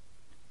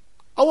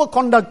 our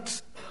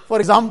conduct, for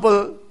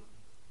example,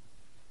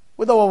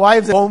 with our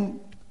wives at home,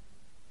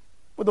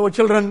 with our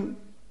children,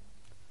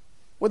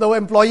 with our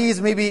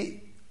employees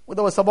maybe, with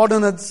our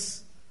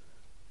subordinates,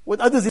 with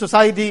others in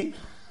society.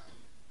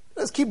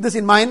 Let's keep this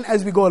in mind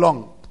as we go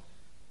along.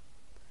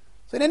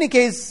 So in any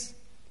case,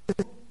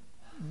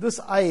 this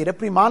I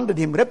reprimanded,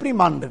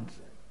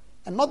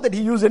 and not that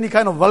he used any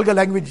kind of vulgar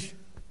language,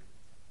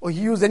 or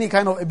he used any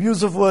kind of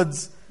abusive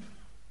words,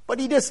 but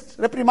he just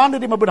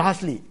reprimanded him a bit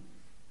harshly.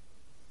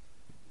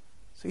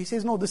 So he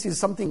says, no, this is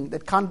something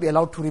that can't be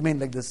allowed to remain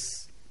like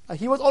this.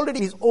 He was already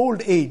in his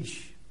old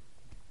age.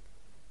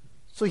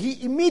 So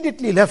he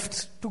immediately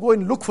left to go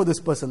and look for this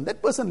person.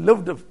 That person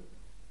lived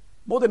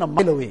more than a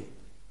mile away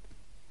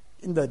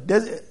in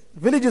the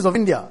villages of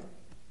India.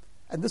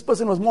 And this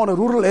person was more in a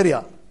rural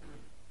area.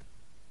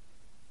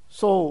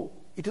 So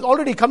it is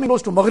already coming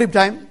close to Maghrib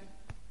time.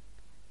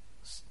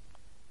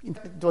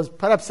 It was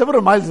perhaps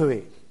several miles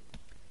away.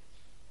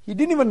 He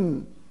didn't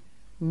even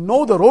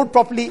know the road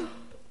properly.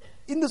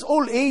 In this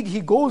old age, he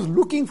goes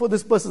looking for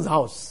this person's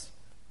house.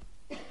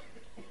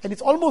 And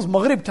it's almost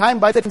Maghrib time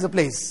by the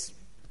place.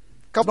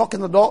 Come knock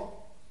on the door.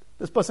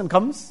 This person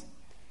comes.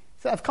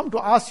 He says, I've come to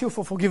ask you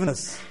for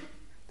forgiveness.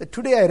 That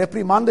today I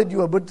reprimanded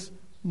you a bit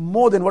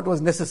more than what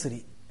was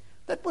necessary.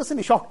 That person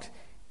is shocked.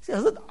 He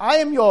says, I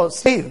am your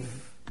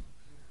slave.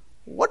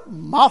 What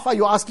maaf are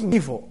you asking me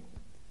for?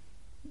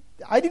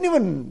 I didn't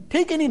even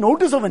take any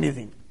notice of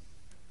anything.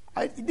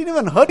 It didn't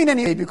even hurt in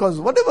any way, because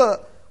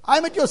whatever,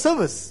 I'm at your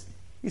service.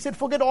 He said,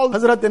 forget all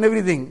Hazrat and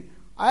everything.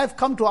 I have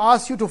come to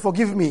ask you to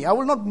forgive me. I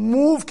will not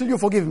move till you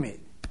forgive me.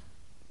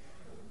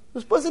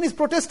 This person is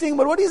protesting,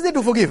 but what is there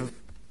to forgive?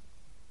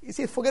 He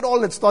says, forget all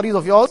that stories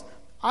of yours.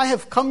 I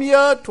have come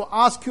here to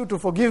ask you to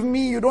forgive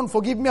me. You don't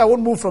forgive me, I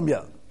won't move from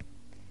here.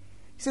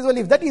 He says, well,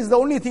 if that is the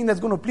only thing that's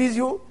going to please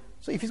you,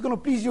 so if it's going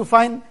to please you,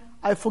 fine.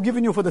 I've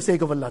forgiven you for the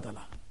sake of Allah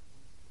Ta'ala.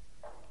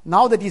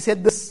 Now that he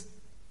said this,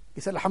 he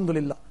said,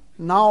 Alhamdulillah.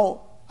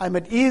 Now I'm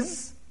at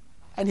ease,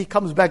 and he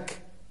comes back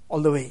all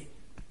the way.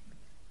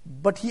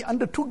 But he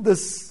undertook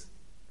this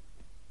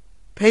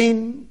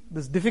pain,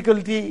 this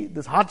difficulty,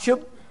 this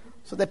hardship,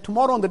 so that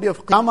tomorrow on the day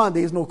of Qiyamah,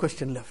 there is no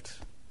question left.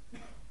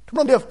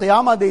 Tomorrow on the day of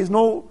Qiyamah, there is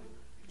no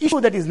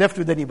issue that is left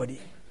with anybody.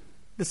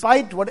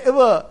 Despite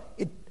whatever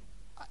it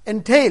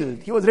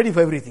entailed, he was ready for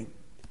everything.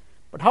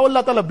 But how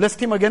Allah Ta'ala blessed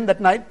him again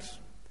that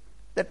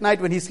night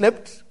when he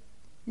slept,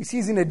 he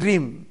sees in a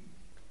dream.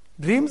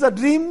 Dreams are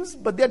dreams,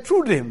 but they are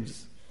true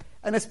dreams.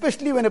 And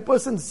especially when a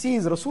person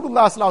sees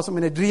Rasulullah Sallallahu Alaihi Wasallam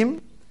in a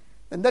dream,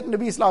 then that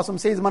Nabi Sallallahu Alaihi Wasallam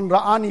says, Man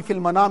ra'ani fil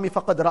manami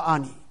faqad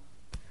ra'ani.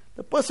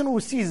 The person who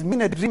sees me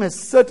in a dream has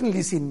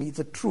certainly seen me. It's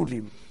a true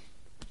dream.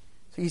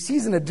 So he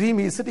sees in a dream,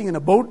 he is sitting in a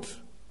boat,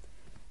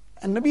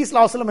 and Nabi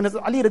Sallallahu Alaihi Wasallam and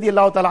Ali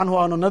radiallahu ta'ala anhu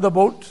are on another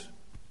boat.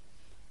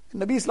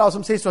 And Nabi Sallallahu Alaihi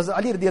Wasallam says to us,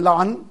 Ali radiallahu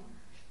anhu,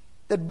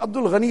 that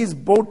Abdul Ghani's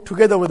boat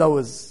together with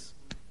ours.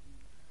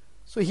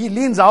 So he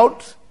leans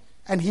out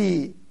and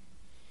he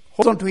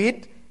holds on to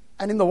it,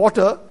 and in the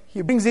water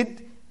he brings it,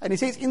 and he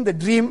says, in the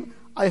dream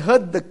I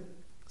heard the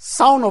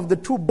sound of the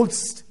two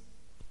boats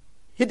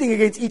hitting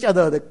against each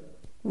other, the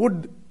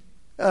wood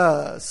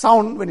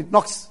sound when it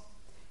knocks.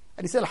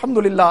 And he said,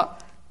 Alhamdulillah,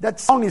 that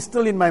sound is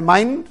still in my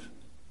mind,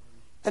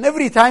 and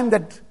every time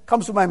that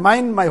comes to my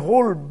mind, my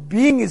whole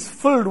being is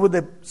filled with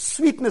a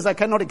sweetness I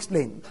cannot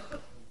explain.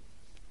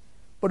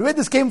 But where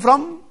this came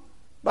from?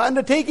 By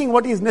undertaking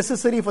what is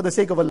necessary for the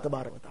sake of Allah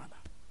Ta'ala.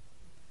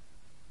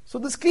 So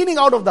this cleaning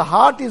out of the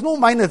heart is no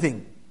minor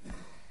thing.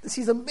 This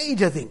is a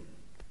major thing.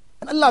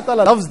 And Allah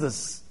Ta'ala loves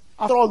this.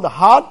 After all, the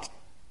heart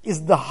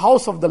is the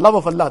house of the love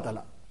of Allah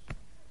Ta'ala.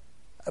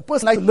 A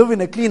person likes to live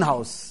in a clean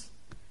house.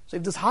 So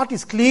if this heart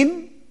is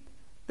clean,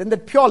 then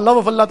that pure love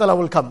of Allah Ta'ala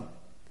will come.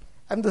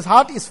 And this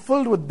heart is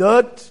filled with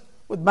dirt,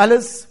 with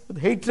malice, with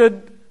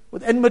hatred,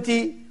 with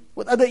enmity,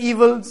 with other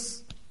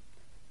evils,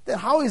 then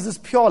how is this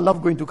pure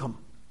love going to come?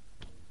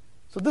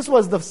 So this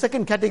was the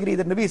second category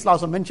that Nabi Sallallahu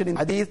Alaihi Wasallam mentioned in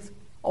hadith,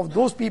 of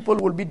those people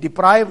who will be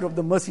deprived of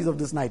the mercies of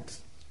this night.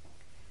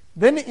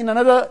 Then in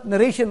another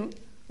narration,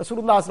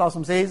 Rasulullah Sallallahu Alaihi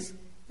Wasallam says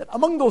that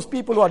among those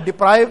people who are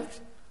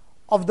deprived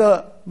of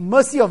the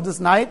mercy of this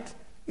night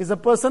is a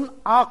person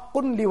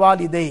aqun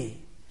liwalidayhi,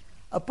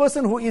 a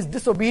person who is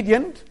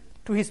disobedient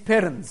to his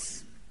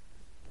parents.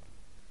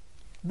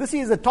 This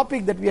is a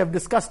topic that we have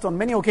discussed on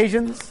many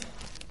occasions.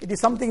 It is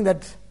something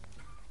that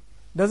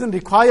doesn't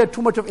require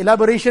too much of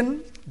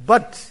elaboration,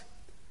 but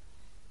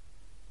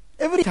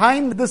every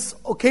time this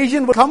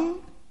occasion will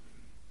come,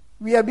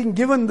 we are being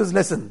given this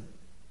lesson.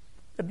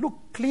 That look,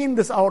 clean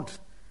this out.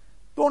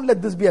 Don't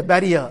let this be a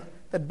barrier.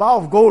 That bar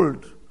of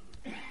gold,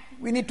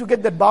 we need to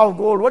get that bar of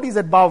gold. What is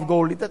that bar of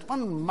gold? It's that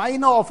one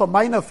minor of a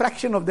minor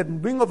fraction of that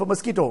wing of a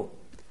mosquito.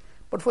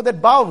 But for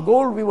that bar of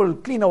gold, we will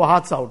clean our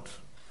hearts out.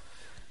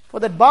 For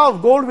that bar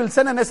of gold, we'll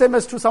send an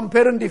SMS to some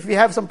parent if we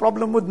have some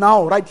problem with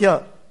now, right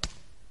here.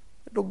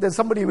 Look, there's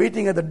somebody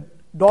waiting at the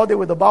door there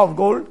with a bar of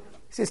gold.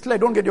 He says, till I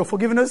don't get your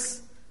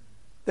forgiveness,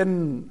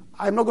 then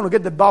I'm not going to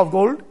get that bar of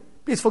gold.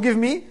 Please forgive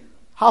me.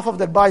 Half of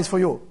that bar is for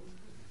you.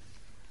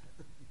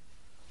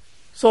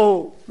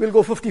 So we'll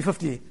go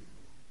 50-50.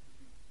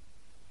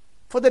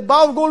 For that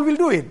bar of gold, we'll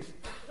do it.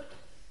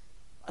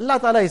 Allah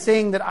Ta'ala is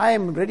saying that I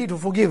am ready to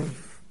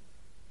forgive.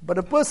 But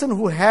a person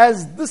who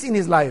has this in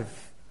his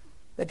life,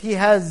 that he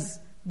has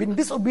been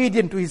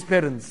disobedient to his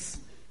parents,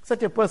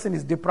 such a person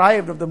is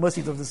deprived of the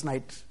mercies of this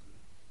night.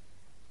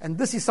 And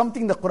this is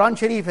something the Quran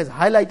Sharif has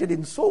highlighted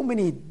in so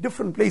many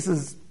different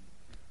places,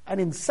 and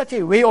in such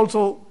a way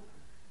also,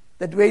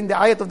 that way in the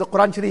ayat of the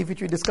Quran Sharif,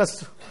 which we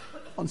discussed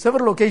on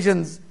several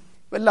occasions,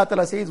 where Allah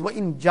Ta'ala says,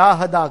 وَإِن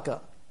جَاهَدَاكَ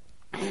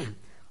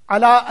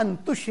عَلَىٰ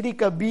أَن تُشْرِكَ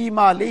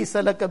بِمَا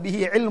لَيْسَ لَكَ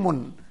بِهِ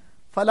عِلْمٌ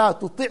فَلَا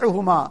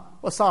تُطِعْهُمَا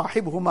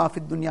وَصَاحِبْهُمَا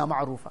فِي الدُّنْيَا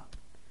مَعْرُوفًا.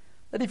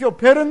 That if your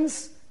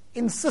parents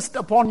insist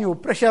upon you,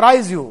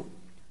 pressurize you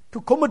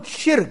to commit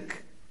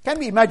shirk, can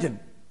we imagine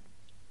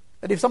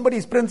that if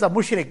somebody's parents are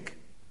mushrik,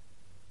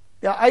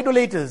 they are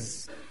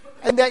idolaters,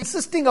 and they are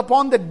insisting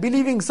upon that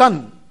believing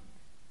son,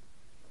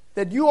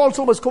 that you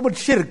also must commit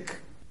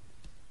shirk.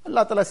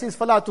 Allah Ta'ala says,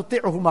 فَلَا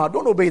تُطِعْهُمَا.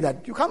 Don't obey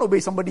that. You can't obey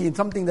somebody in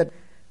something that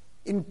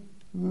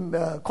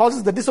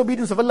causes the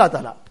disobedience of Allah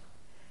Ta'ala.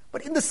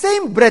 But in the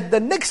same breath,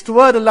 the next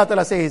word Allah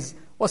Ta'ala says,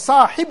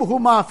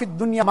 وَصَاحِبْهُمَا فِي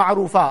الدُّنْيَا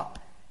مَعْرُوفًا.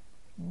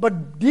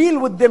 But deal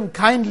with them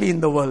kindly in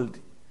the world.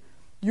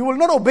 You will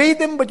not obey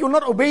them, but you will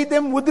not obey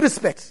them with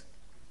respect.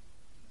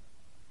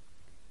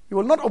 You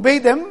will not obey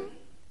them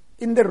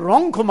in the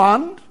wrong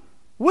command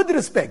with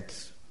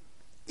respect.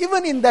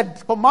 Even in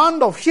that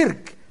command of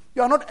shirk,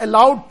 you are not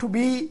allowed to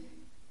be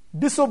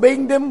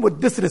disobeying them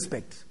with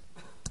disrespect.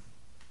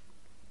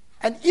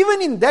 And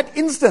even in that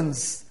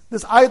instance,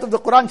 this ayat of the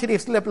Quran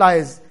Sharif still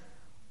applies.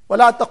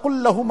 وَلَا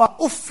تَقُلْ لَهُمَا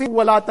أُفٍّ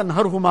وَلَا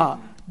تَنْهَرْهُمَا.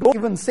 Don't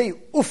even say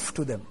uff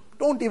to them.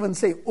 Don't even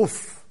say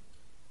uff.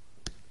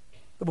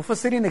 The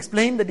Mufassirin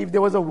explained that if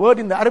there was a word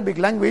in the Arabic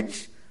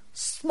language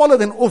smaller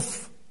than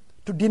uff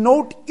to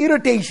denote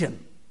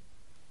irritation,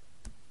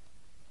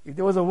 if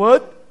there was a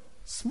word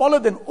smaller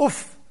than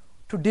uff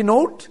to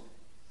denote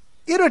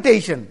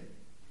irritation,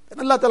 then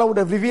Allah Ta'ala would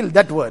have revealed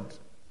that word.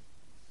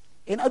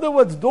 In other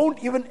words,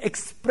 don't even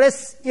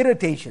express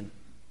irritation.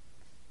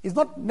 It's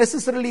not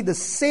necessarily the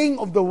saying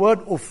of the word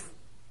uff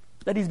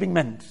that is being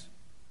meant.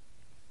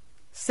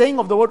 Saying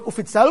of the word uff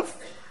itself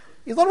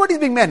is not what is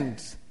being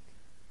meant.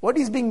 What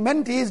is being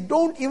meant is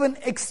don't even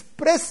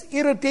express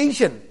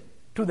irritation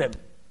to them.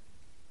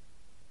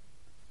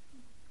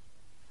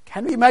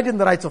 Can we imagine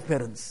the rights of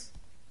parents?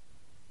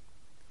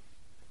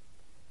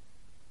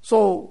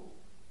 So,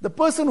 the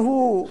person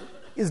who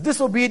is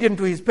disobedient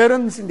to his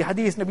parents, in the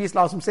hadith, Nabi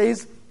Sallallahu Alaihi Wasallam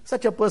says,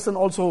 such a person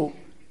also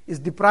is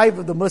deprived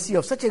of the mercy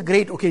of such a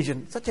great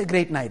occasion, such a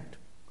great night.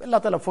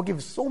 Allah Ta'ala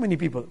forgives so many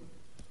people.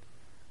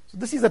 So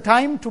this is a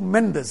time to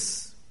mend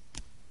this.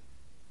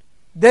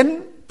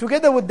 Then,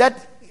 together with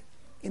that,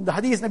 in the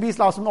hadith, Nabi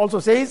Sallallahu Alaihi Wasallam also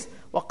says,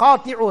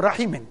 وَقَاطِعُ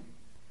رَحِمٍ.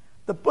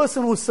 The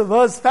person who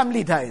severs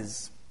family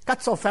ties,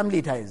 cuts off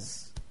family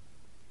ties.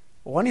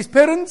 One is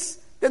parents,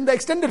 then the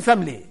extended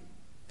family.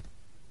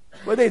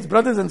 Whether it's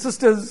brothers and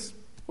sisters,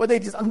 whether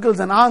it is uncles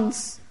and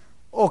aunts,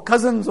 or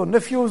cousins or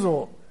nephews,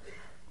 or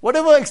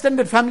whatever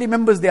extended family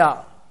members they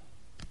are.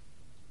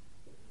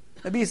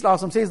 Nabi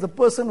Sallallahu says the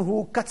person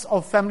who cuts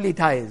off family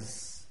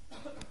ties,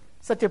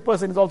 such a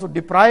person is also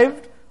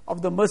deprived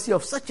of the mercy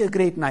of such a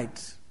great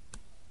night.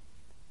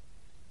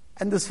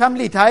 And this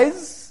family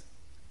ties,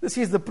 this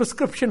is the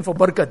prescription for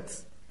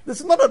barakat. This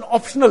is not an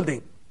optional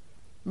thing.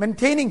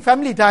 Maintaining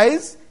family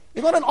ties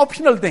is not an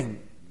optional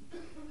thing.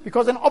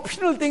 Because an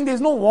optional thing, there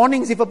is no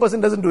warnings if a person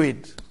doesn't do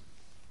it.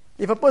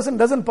 If a person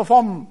doesn't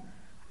perform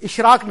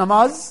Ishraq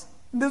namaz,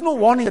 there is no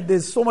warning that there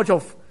is so much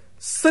of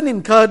sin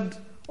incurred,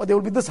 or there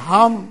will be this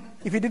harm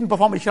if he didn't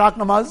perform Ishraq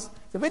namaz.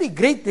 It's a very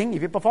great thing.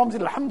 If he performs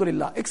it,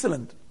 alhamdulillah,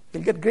 excellent.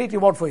 He'll get great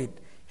reward for it.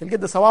 He'll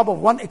get the sawab of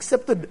one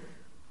accepted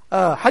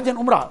Hajj and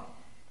Umrah.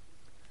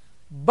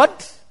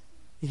 But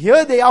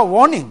here they are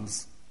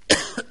warnings.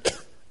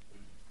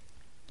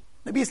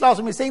 Nabi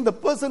Sallallahu is saying the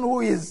person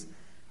who is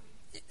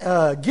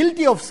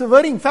guilty of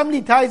severing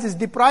family ties is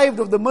deprived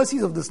of the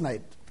mercies of this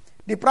night,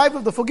 deprived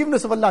of the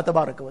forgiveness of Allah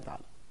Tabaraka wa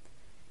Ta'ala.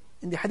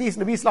 In the hadith,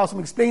 Nabi Sallallahu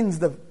explains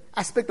the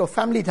aspect of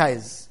family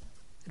ties.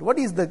 What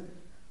is the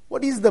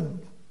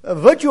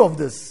virtue of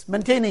this,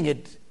 maintaining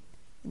it?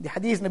 In the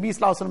hadith, Nabi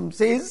Sallallahu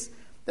says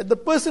that the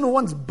person who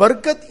wants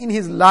barakat in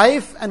his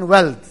life and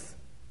wealth,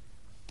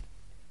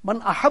 man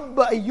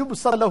ahabba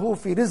ayyubsa lahu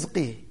fi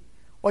rizqi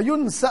wa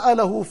yunsa'a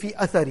lahu fi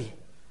athari.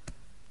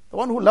 The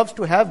one who loves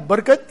to have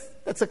barakat,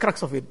 that's the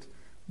crux of it.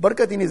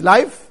 Barakat in his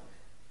life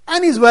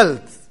and his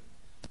wealth.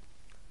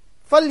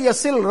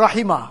 فَلْيَصِلْ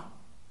رَحِمَهُ,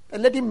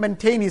 and let him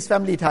maintain his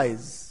family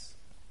ties.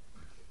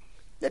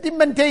 Let him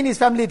maintain his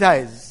family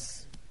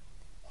ties.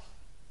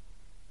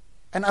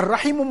 And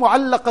الرَّحِمُ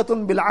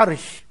مُعَلَّقَةٌ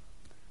بِالْعَرْشِ,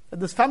 that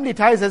this family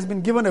ties has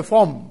been given a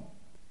form.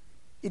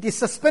 It is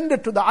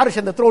suspended to the arsh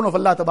and the throne of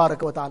Allah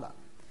Tabaraka wa Ta'ala.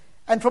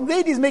 And from there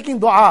it is making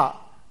dua.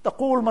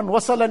 تَقُولُ مَنْ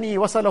وَصَلَنِي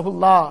وَصَلَهُ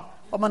اللَّهُ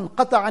وَمَنْ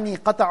قَطَعَنِي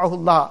قَطَعَهُ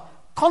اللَّهُ.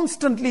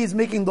 Constantly is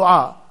making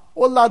dua.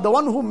 Oh Allah, the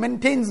one who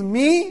maintains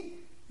me,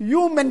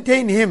 you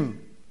maintain him.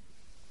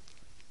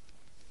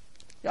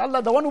 Ya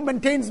Allah, the one who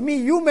maintains me,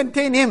 you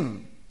maintain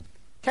him.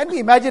 Can we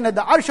imagine at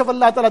the arsh of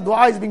Allah Ta'ala,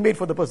 dua is being made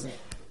for the person?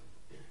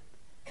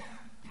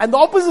 And the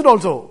opposite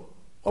also.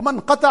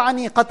 وَمَنْ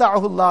قَطَعَنِي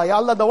قَطَعَهُ اللَّهُ. Ya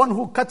Allah, the one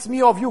who cuts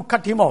me off, you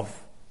cut him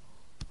off.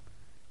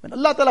 When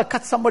Allah Ta'ala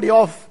cuts somebody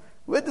off,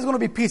 where there's going to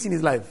be peace in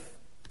his life?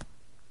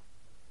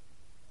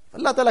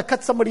 Allah Ta'ala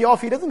cuts somebody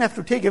off, he doesn't have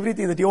to take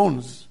everything that he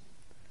owns.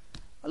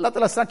 Allah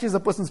Ta'ala snatches the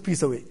person's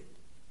peace away.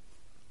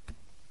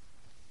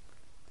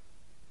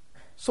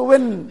 So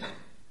when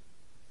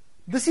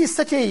this is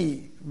such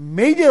a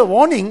major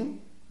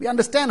warning, we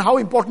understand how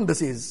important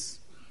this is.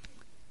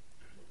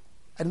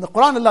 And in the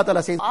Quran, Allah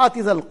Ta'ala says, آتِ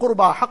ذَا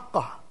الْقُرْبَى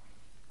حَقَّهُ.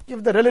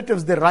 Give the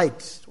relatives their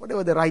right,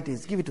 whatever their right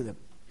is, give it to them.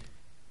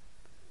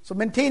 So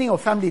maintaining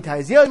of family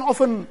ties. Here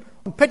often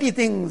petty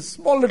things,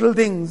 small little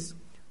things.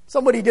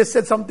 Somebody just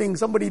said something,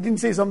 somebody didn't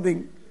say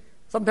something.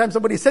 Sometimes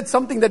somebody said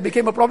something that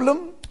became a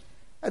problem,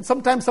 and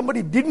sometimes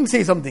somebody didn't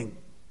say something.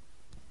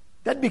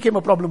 That became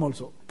a problem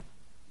also.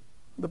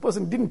 The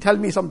person didn't tell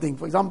me something.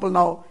 For example,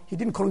 now he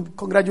didn't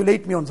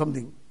congratulate me on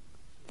something.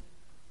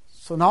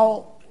 So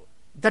now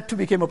that too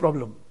became a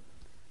problem.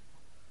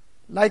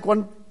 Like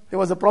there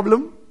was a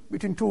problem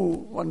between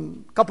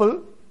one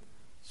couple.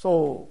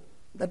 So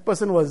that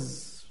person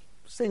was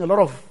saying a lot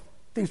of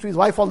things to his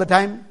wife all the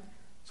time.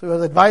 So he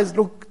was advised,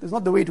 look, this is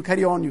not the way to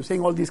carry on. You're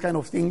saying all these kind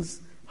of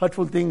things,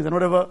 hurtful things and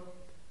whatever.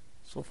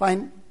 So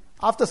fine.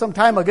 After some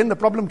time, again the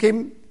problem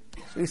came.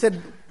 So he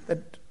said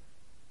that,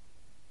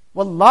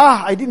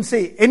 Wallah, I didn't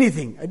say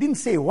anything. I didn't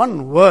say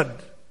one word.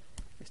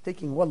 He's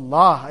taking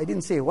Wallah, I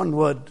didn't say one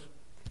word.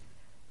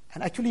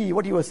 And actually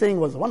what he was saying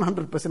was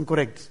 100%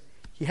 correct.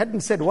 He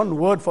hadn't said one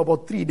word for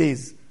about 3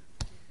 days.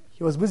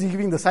 He was busy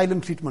giving the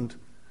silent treatment.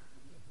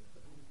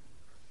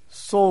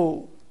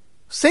 So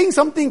saying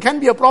something can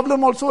be a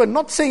problem also, and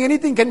not saying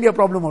anything can be a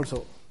problem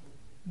also.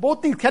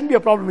 Both things can be a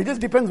problem. It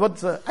just depends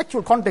what's the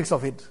actual context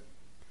of it.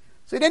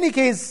 So in any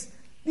case,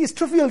 these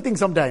trivial things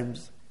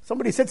sometimes.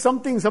 Somebody said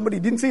something, somebody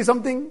didn't say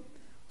something.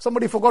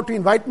 Somebody forgot to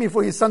invite me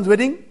for his son's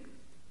wedding.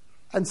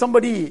 And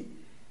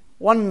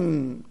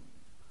one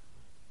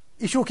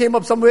issue came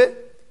up somewhere.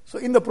 So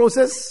in the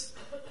process,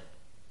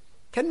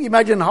 can we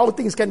imagine how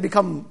things can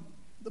become?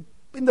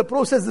 In the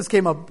process this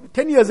came up.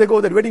 10 years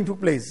ago that wedding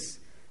took place.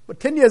 But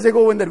 10 years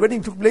ago when that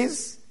wedding took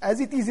place, as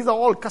it is, these are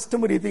all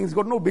customary things,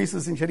 got no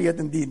basis in Shariat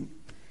and Deen.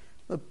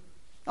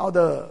 Now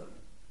the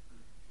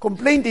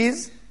complaint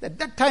is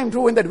that time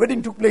too when that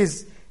wedding took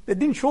place, they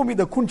didn't show me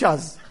the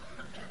kunchas.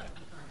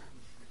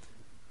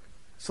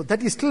 So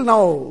that is still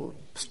now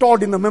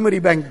stored in the memory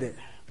bank there.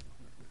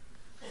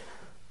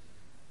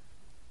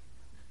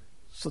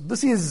 So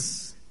this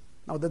is,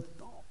 now that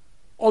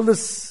all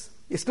this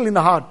is still in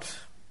the heart.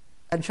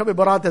 And Shab-e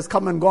Barat has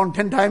come and gone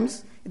 10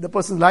 times in the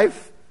person's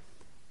life.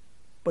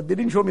 But they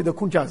didn't show me the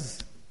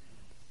kunchas.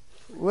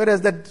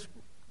 Whereas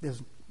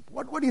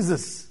what is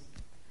this?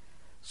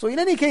 So in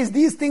any case,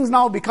 these things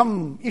now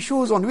become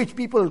issues on which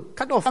people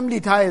cut off family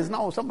ties.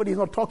 Now somebody is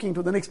not talking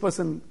to the next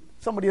person.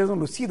 Somebody doesn't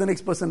want to see the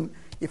next person.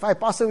 If I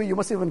pass away, you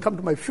must even come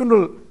to my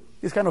funeral.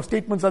 These kind of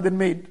statements are then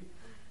made.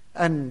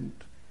 And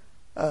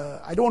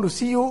I don't want to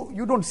see you.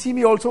 You don't see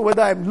me also,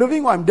 whether I'm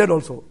living or I'm dead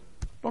also.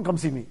 Don't come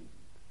see me.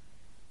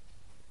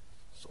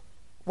 So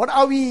what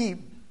are we?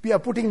 We are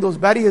putting those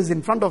barriers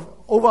in front of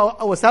over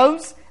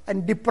ourselves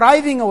and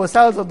depriving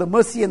ourselves of the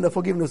mercy and the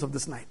forgiveness of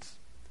this night.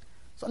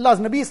 So Allah's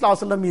Nabi Sallallahu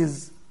Alaihi Wasallam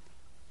is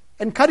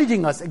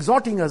encouraging us,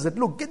 exhorting us that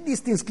look, get these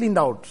things cleaned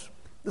out.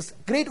 This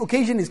great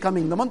occasion is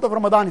coming. The month of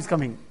Ramadan is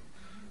coming.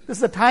 This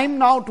is the time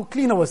now to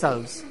clean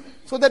ourselves.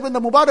 So that when the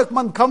Mubarak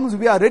month comes,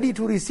 we are ready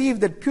to receive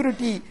that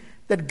purity,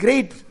 that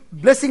great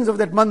blessings of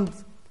that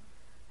month.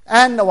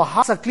 And our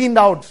hearts are cleaned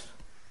out.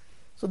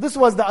 So this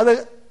was the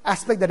other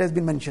aspect that has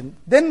been mentioned.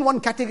 Then one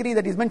category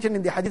that is mentioned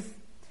in the hadith,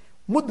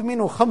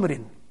 mudminu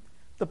khamrin,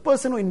 the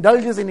person who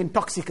indulges in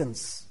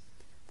intoxicants.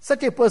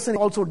 Such a person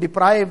is also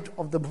deprived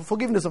of the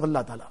forgiveness of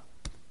Allah Ta'ala.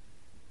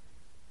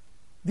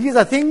 These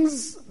are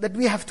things that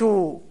we have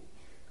to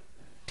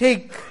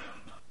take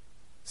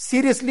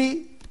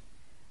seriously,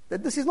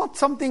 that this is not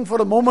something for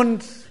a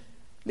moment.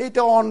 Later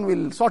on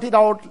we'll sort it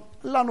out.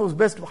 Allah knows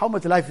best how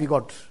much life we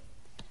got.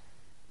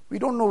 We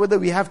don't know whether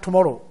we have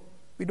tomorrow.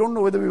 We don't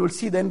know whether we will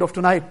see the end of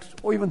tonight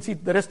or even see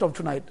the rest of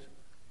tonight.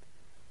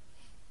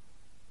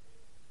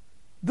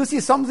 This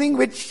is something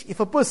which if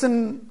a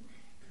person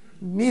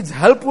needs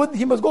help with,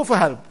 he must go for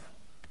help.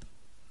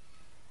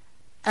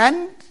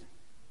 And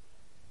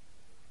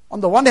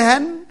on the one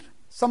hand,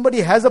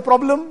 somebody has a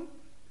problem,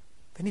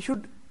 then he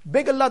should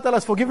beg Allah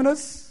Ta'ala's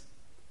forgiveness.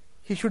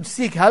 He should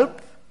seek help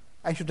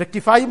and should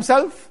rectify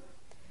himself.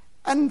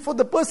 And for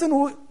the person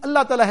who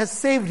Allah Ta'ala has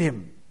saved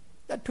him,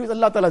 that too is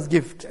Allah Ta'ala's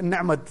gift and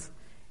ni'mat.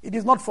 It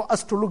is not for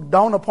us to look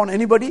down upon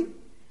anybody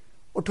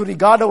or to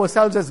regard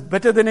ourselves as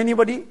better than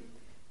anybody.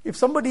 If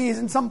somebody is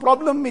in some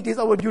problem, it is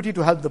our duty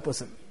to help the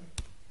person.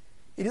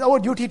 It is our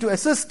duty to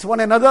assist one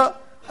another.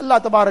 Allah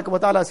Tabarak wa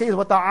Ta'ala says,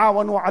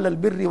 وَتَعَاوَنُوا عَلَى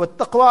الْبِرِّ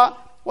وَالتَّقْوَى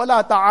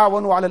وَلَا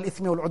تَعَاوَنُوا عَلَى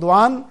الْإِثْمِ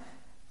وَالْعُدْوَانِ.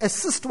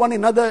 Assist one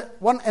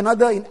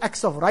another in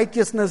acts of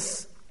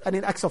righteousness and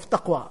in acts of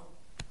taqwa.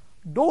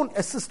 Don't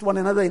assist one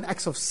another in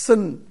acts of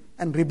sin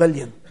and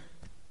rebellion.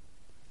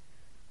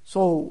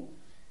 So,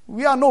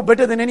 we are no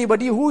better than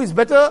anybody. Who is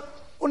better?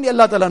 Only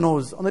Allah Ta'ala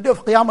knows. On the day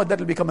of Qiyamah, that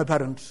will become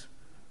apparent.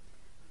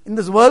 In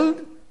this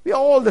world, we are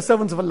all the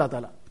servants of Allah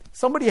Ta'ala.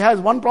 Somebody has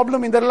one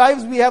problem in their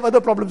lives, we have other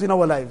problems in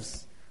our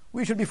lives.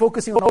 We should be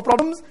focusing on our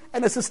problems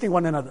and assisting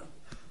one another.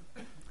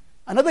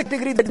 Another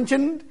category that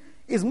mentioned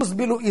is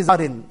musbilu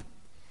izarin.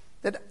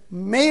 That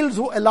males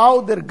who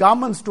allow their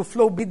garments to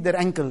flow beneath their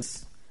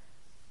ankles.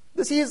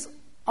 This is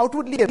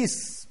outwardly a very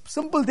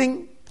simple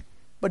thing,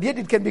 but yet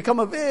it can become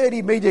a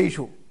very major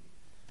issue.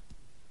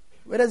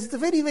 Whereas it's a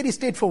very, very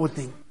straightforward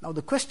thing. Now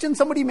the question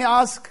somebody may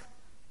ask,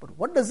 but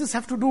what does this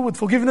have to do with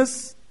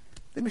forgiveness?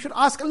 Then we should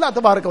ask Allah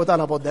Tabaraka wa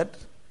Ta'ala about that.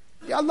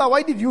 Ya Allah,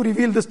 why did you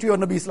reveal this to your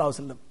Nabi Sallallahu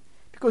Alaihi Wasallam?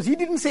 Because he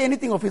didn't say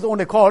anything of his own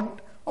accord.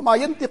 وَمَا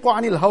يَنْتِقُ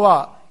عَنِ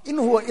الْهَوَىٰ إِنْ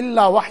هُوَ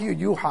إِلَّا وَحْيُ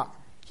يُوحَىٰ.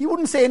 He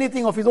wouldn't say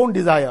anything of his own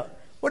desire.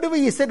 Whatever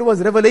he said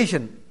was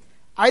revelation.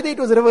 Either it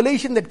was a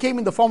revelation that came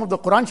in the form of the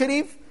Quran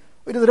Sharif,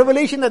 or it was a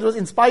revelation that was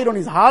inspired on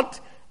his heart,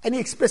 and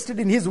he expressed it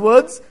in his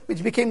words,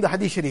 which became the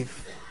Hadith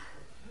Sharif.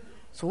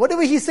 So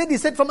whatever he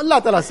said from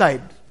Allah Ta'ala's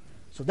side.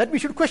 So that we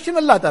should question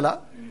Allah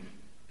Ta'ala,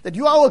 that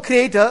you are our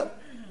creator,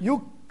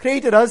 you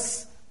created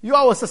us, you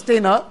are our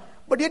sustainer,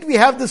 but yet we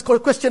have this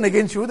question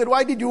against you, that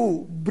why did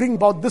you bring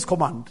about this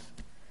command?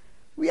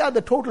 We are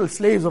the total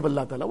slaves of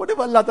Allah Ta'ala.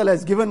 Whatever Allah Ta'ala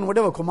has given,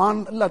 whatever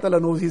command, Allah Ta'ala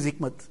knows His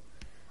hikmat.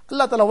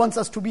 Allah Ta'ala wants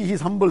us to be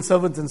His humble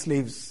servants and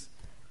slaves,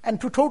 and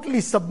to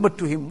totally submit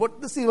to Him.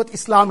 This is what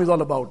Islam is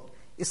all about.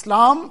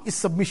 Islam is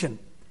submission.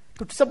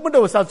 To submit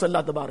ourselves to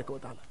Allah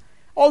Ta'ala.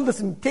 All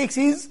this takes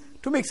is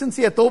to make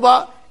sincere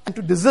tawbah and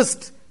to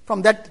desist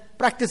from that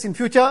practice in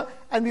future,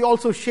 and we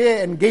also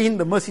share and gain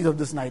the mercies of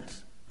this night.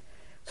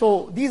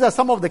 So these are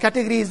some of the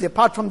categories.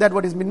 Apart from that,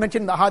 what has been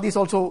mentioned in the hadith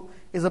also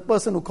is a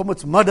person who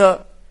commits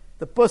murder,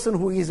 the person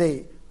who is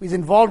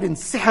involved in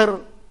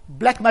sihr,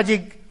 black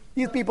magic.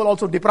 These people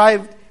also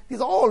deprived.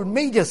 These are all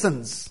major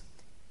sins.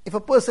 If a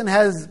person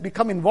has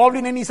become involved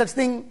in any such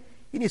thing,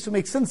 he needs to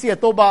make sincere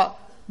tawbah,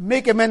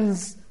 make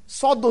amends,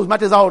 sort those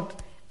matters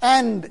out,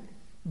 and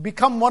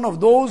become one of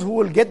those who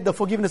will get the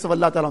forgiveness of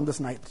Allah Ta'ala on this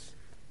night.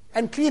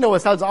 And clean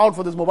ourselves out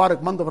for this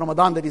Mubarak month of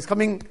Ramadan that is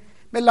coming.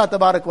 May Allah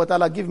Tabarak wa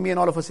Ta'ala give me and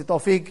all of us the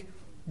tawfiq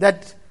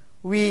that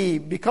we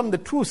become the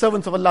true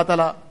servants of Allah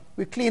Ta'ala.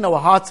 We clean our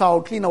hearts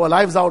out, clean our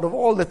lives out of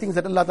all the things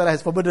that Allah Ta'ala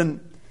has forbidden,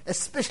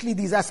 especially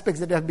these aspects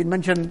that have been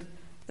mentioned.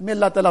 And may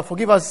Allah Ta'ala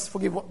forgive us,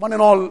 forgive one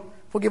and all,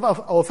 forgive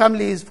our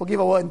families,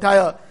 forgive our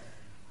entire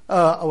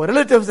our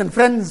relatives and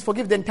friends,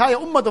 forgive the entire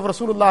ummah of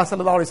Rasulullah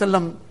Sallallahu Alaihi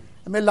Wasallam.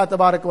 And may Allah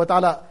Tabarak wa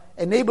Ta'ala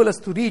enable us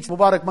to reach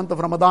Mubarak month of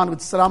Ramadan with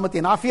salamati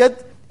and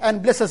afiyat,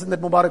 and bless us in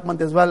that Mubarak month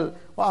as well.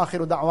 Wa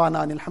akhiru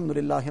da'wana anil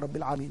hamdulillahi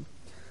rabbil alameen.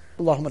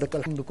 Allahumma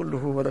lakal hamdu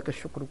kulluhu wa lakal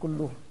shukru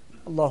kulluhu.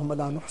 Allahumma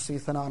la nuhsi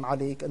thana'an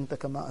alayk anta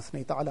kama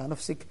athnayta ala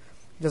nafsik.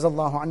 جزا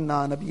الله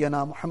عنا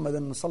نبينا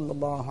محمد صلى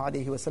الله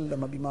عليه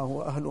وسلم بما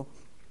هو أهله.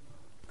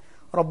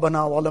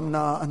 ربنا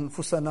ظلمنا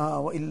أنفسنا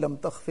وإن لم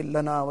تغفر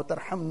لنا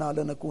وترحمنا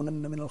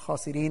لنكونن من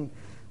الخاسرين.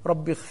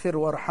 رب اغفر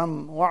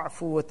وارحم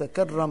واعف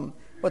وتكرم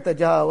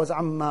وتجاوز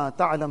عما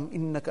تعلم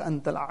إنك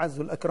أنت الأعز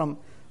الأكرم.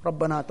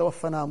 ربنا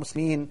توفنا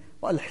مسلمين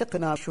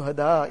وألحقنا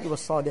الشهداء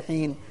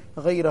والصالحين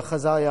غير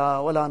خزايا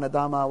ولا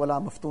ندامى ولا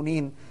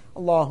مفتونين.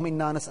 اللهم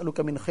إنا نسألك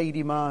من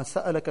خير ما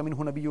سألك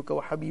منه نبيك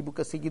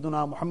وحبيبك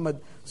سيدنا محمد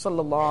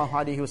صلى الله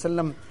عليه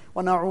وسلم،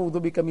 ونعوذ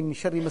بك من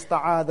شر ما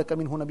استعاذك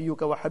منه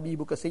نبيك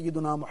وحبيبك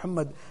سيدنا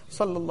محمد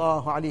صلى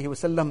الله عليه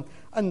وسلم.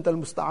 أنت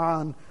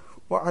المستعان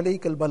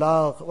وعليك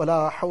البلاغ،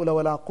 ولا حول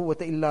ولا قوة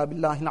إلا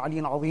بالله العلي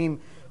العظيم.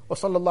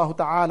 وصلى الله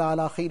تعالى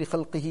على خير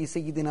خلقه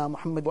سيدنا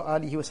محمد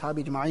وآله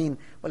وصحبه أجمعين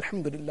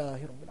والحمد لله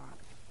رب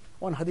العالمين.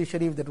 One hadith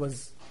sharif that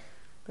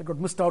got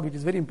missed out, which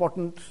is very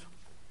important,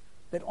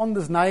 that on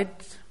this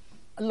night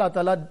Allah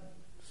Ta'ala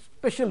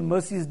special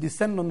mercies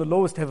descend on the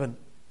lowest heaven,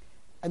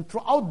 and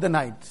throughout the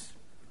night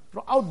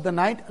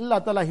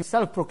Allah Ta'ala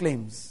himself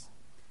proclaims,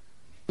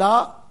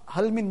 La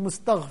hal min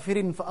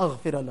mustaghfirin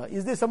fa'aghfir lah.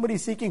 Is there somebody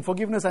seeking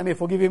forgiveness? I may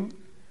forgive him.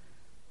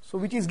 So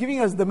which is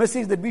giving us the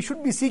message that we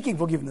should be seeking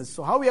forgiveness.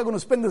 So how we are going to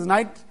spend this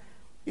night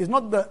is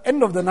not the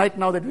end of the night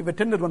now that we've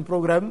attended one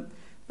program.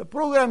 The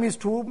program is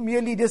to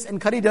merely just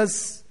encourage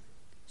us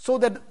so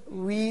that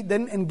we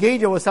then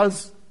engage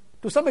ourselves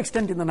to some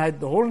extent in the night.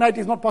 The whole night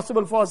is not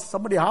possible for us.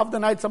 Somebody half the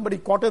night, somebody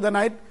quarter the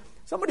night,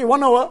 somebody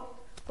 1 hour.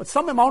 But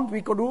some amount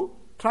we could do,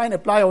 try and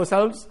apply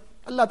ourselves.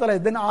 Allah Ta'ala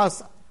then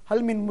asks,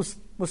 Hal min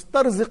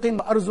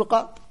mustarziqin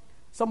arzuqa.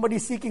 Somebody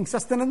seeking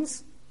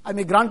sustenance, I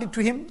may grant it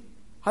to him.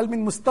 Hal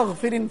min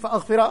mustaghfirin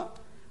fa'aghfira.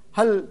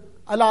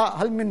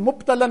 Hal min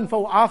mubtalan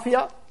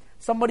fa'u'afiya.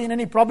 Somebody in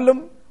any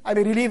problem, I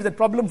may relieve that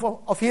problem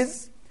of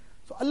his.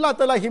 So Allah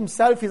Ta'ala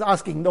himself is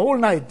asking the whole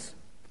night.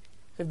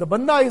 If the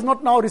banda is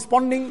not now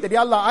responding, that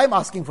Ya Allah, I'm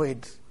asking for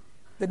it,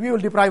 that we will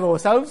deprive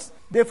ourselves.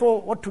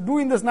 Therefore, what to do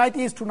in this night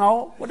is to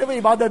now, whatever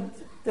ibadat,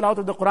 tilawat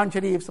of the Quran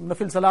Sharif, some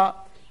nafil salah,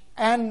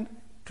 and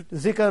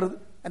zikr,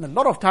 and a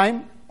lot of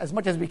time, as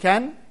much as we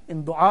can,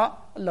 in dua.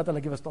 Allah Ta'ala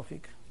give us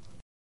tawfiq.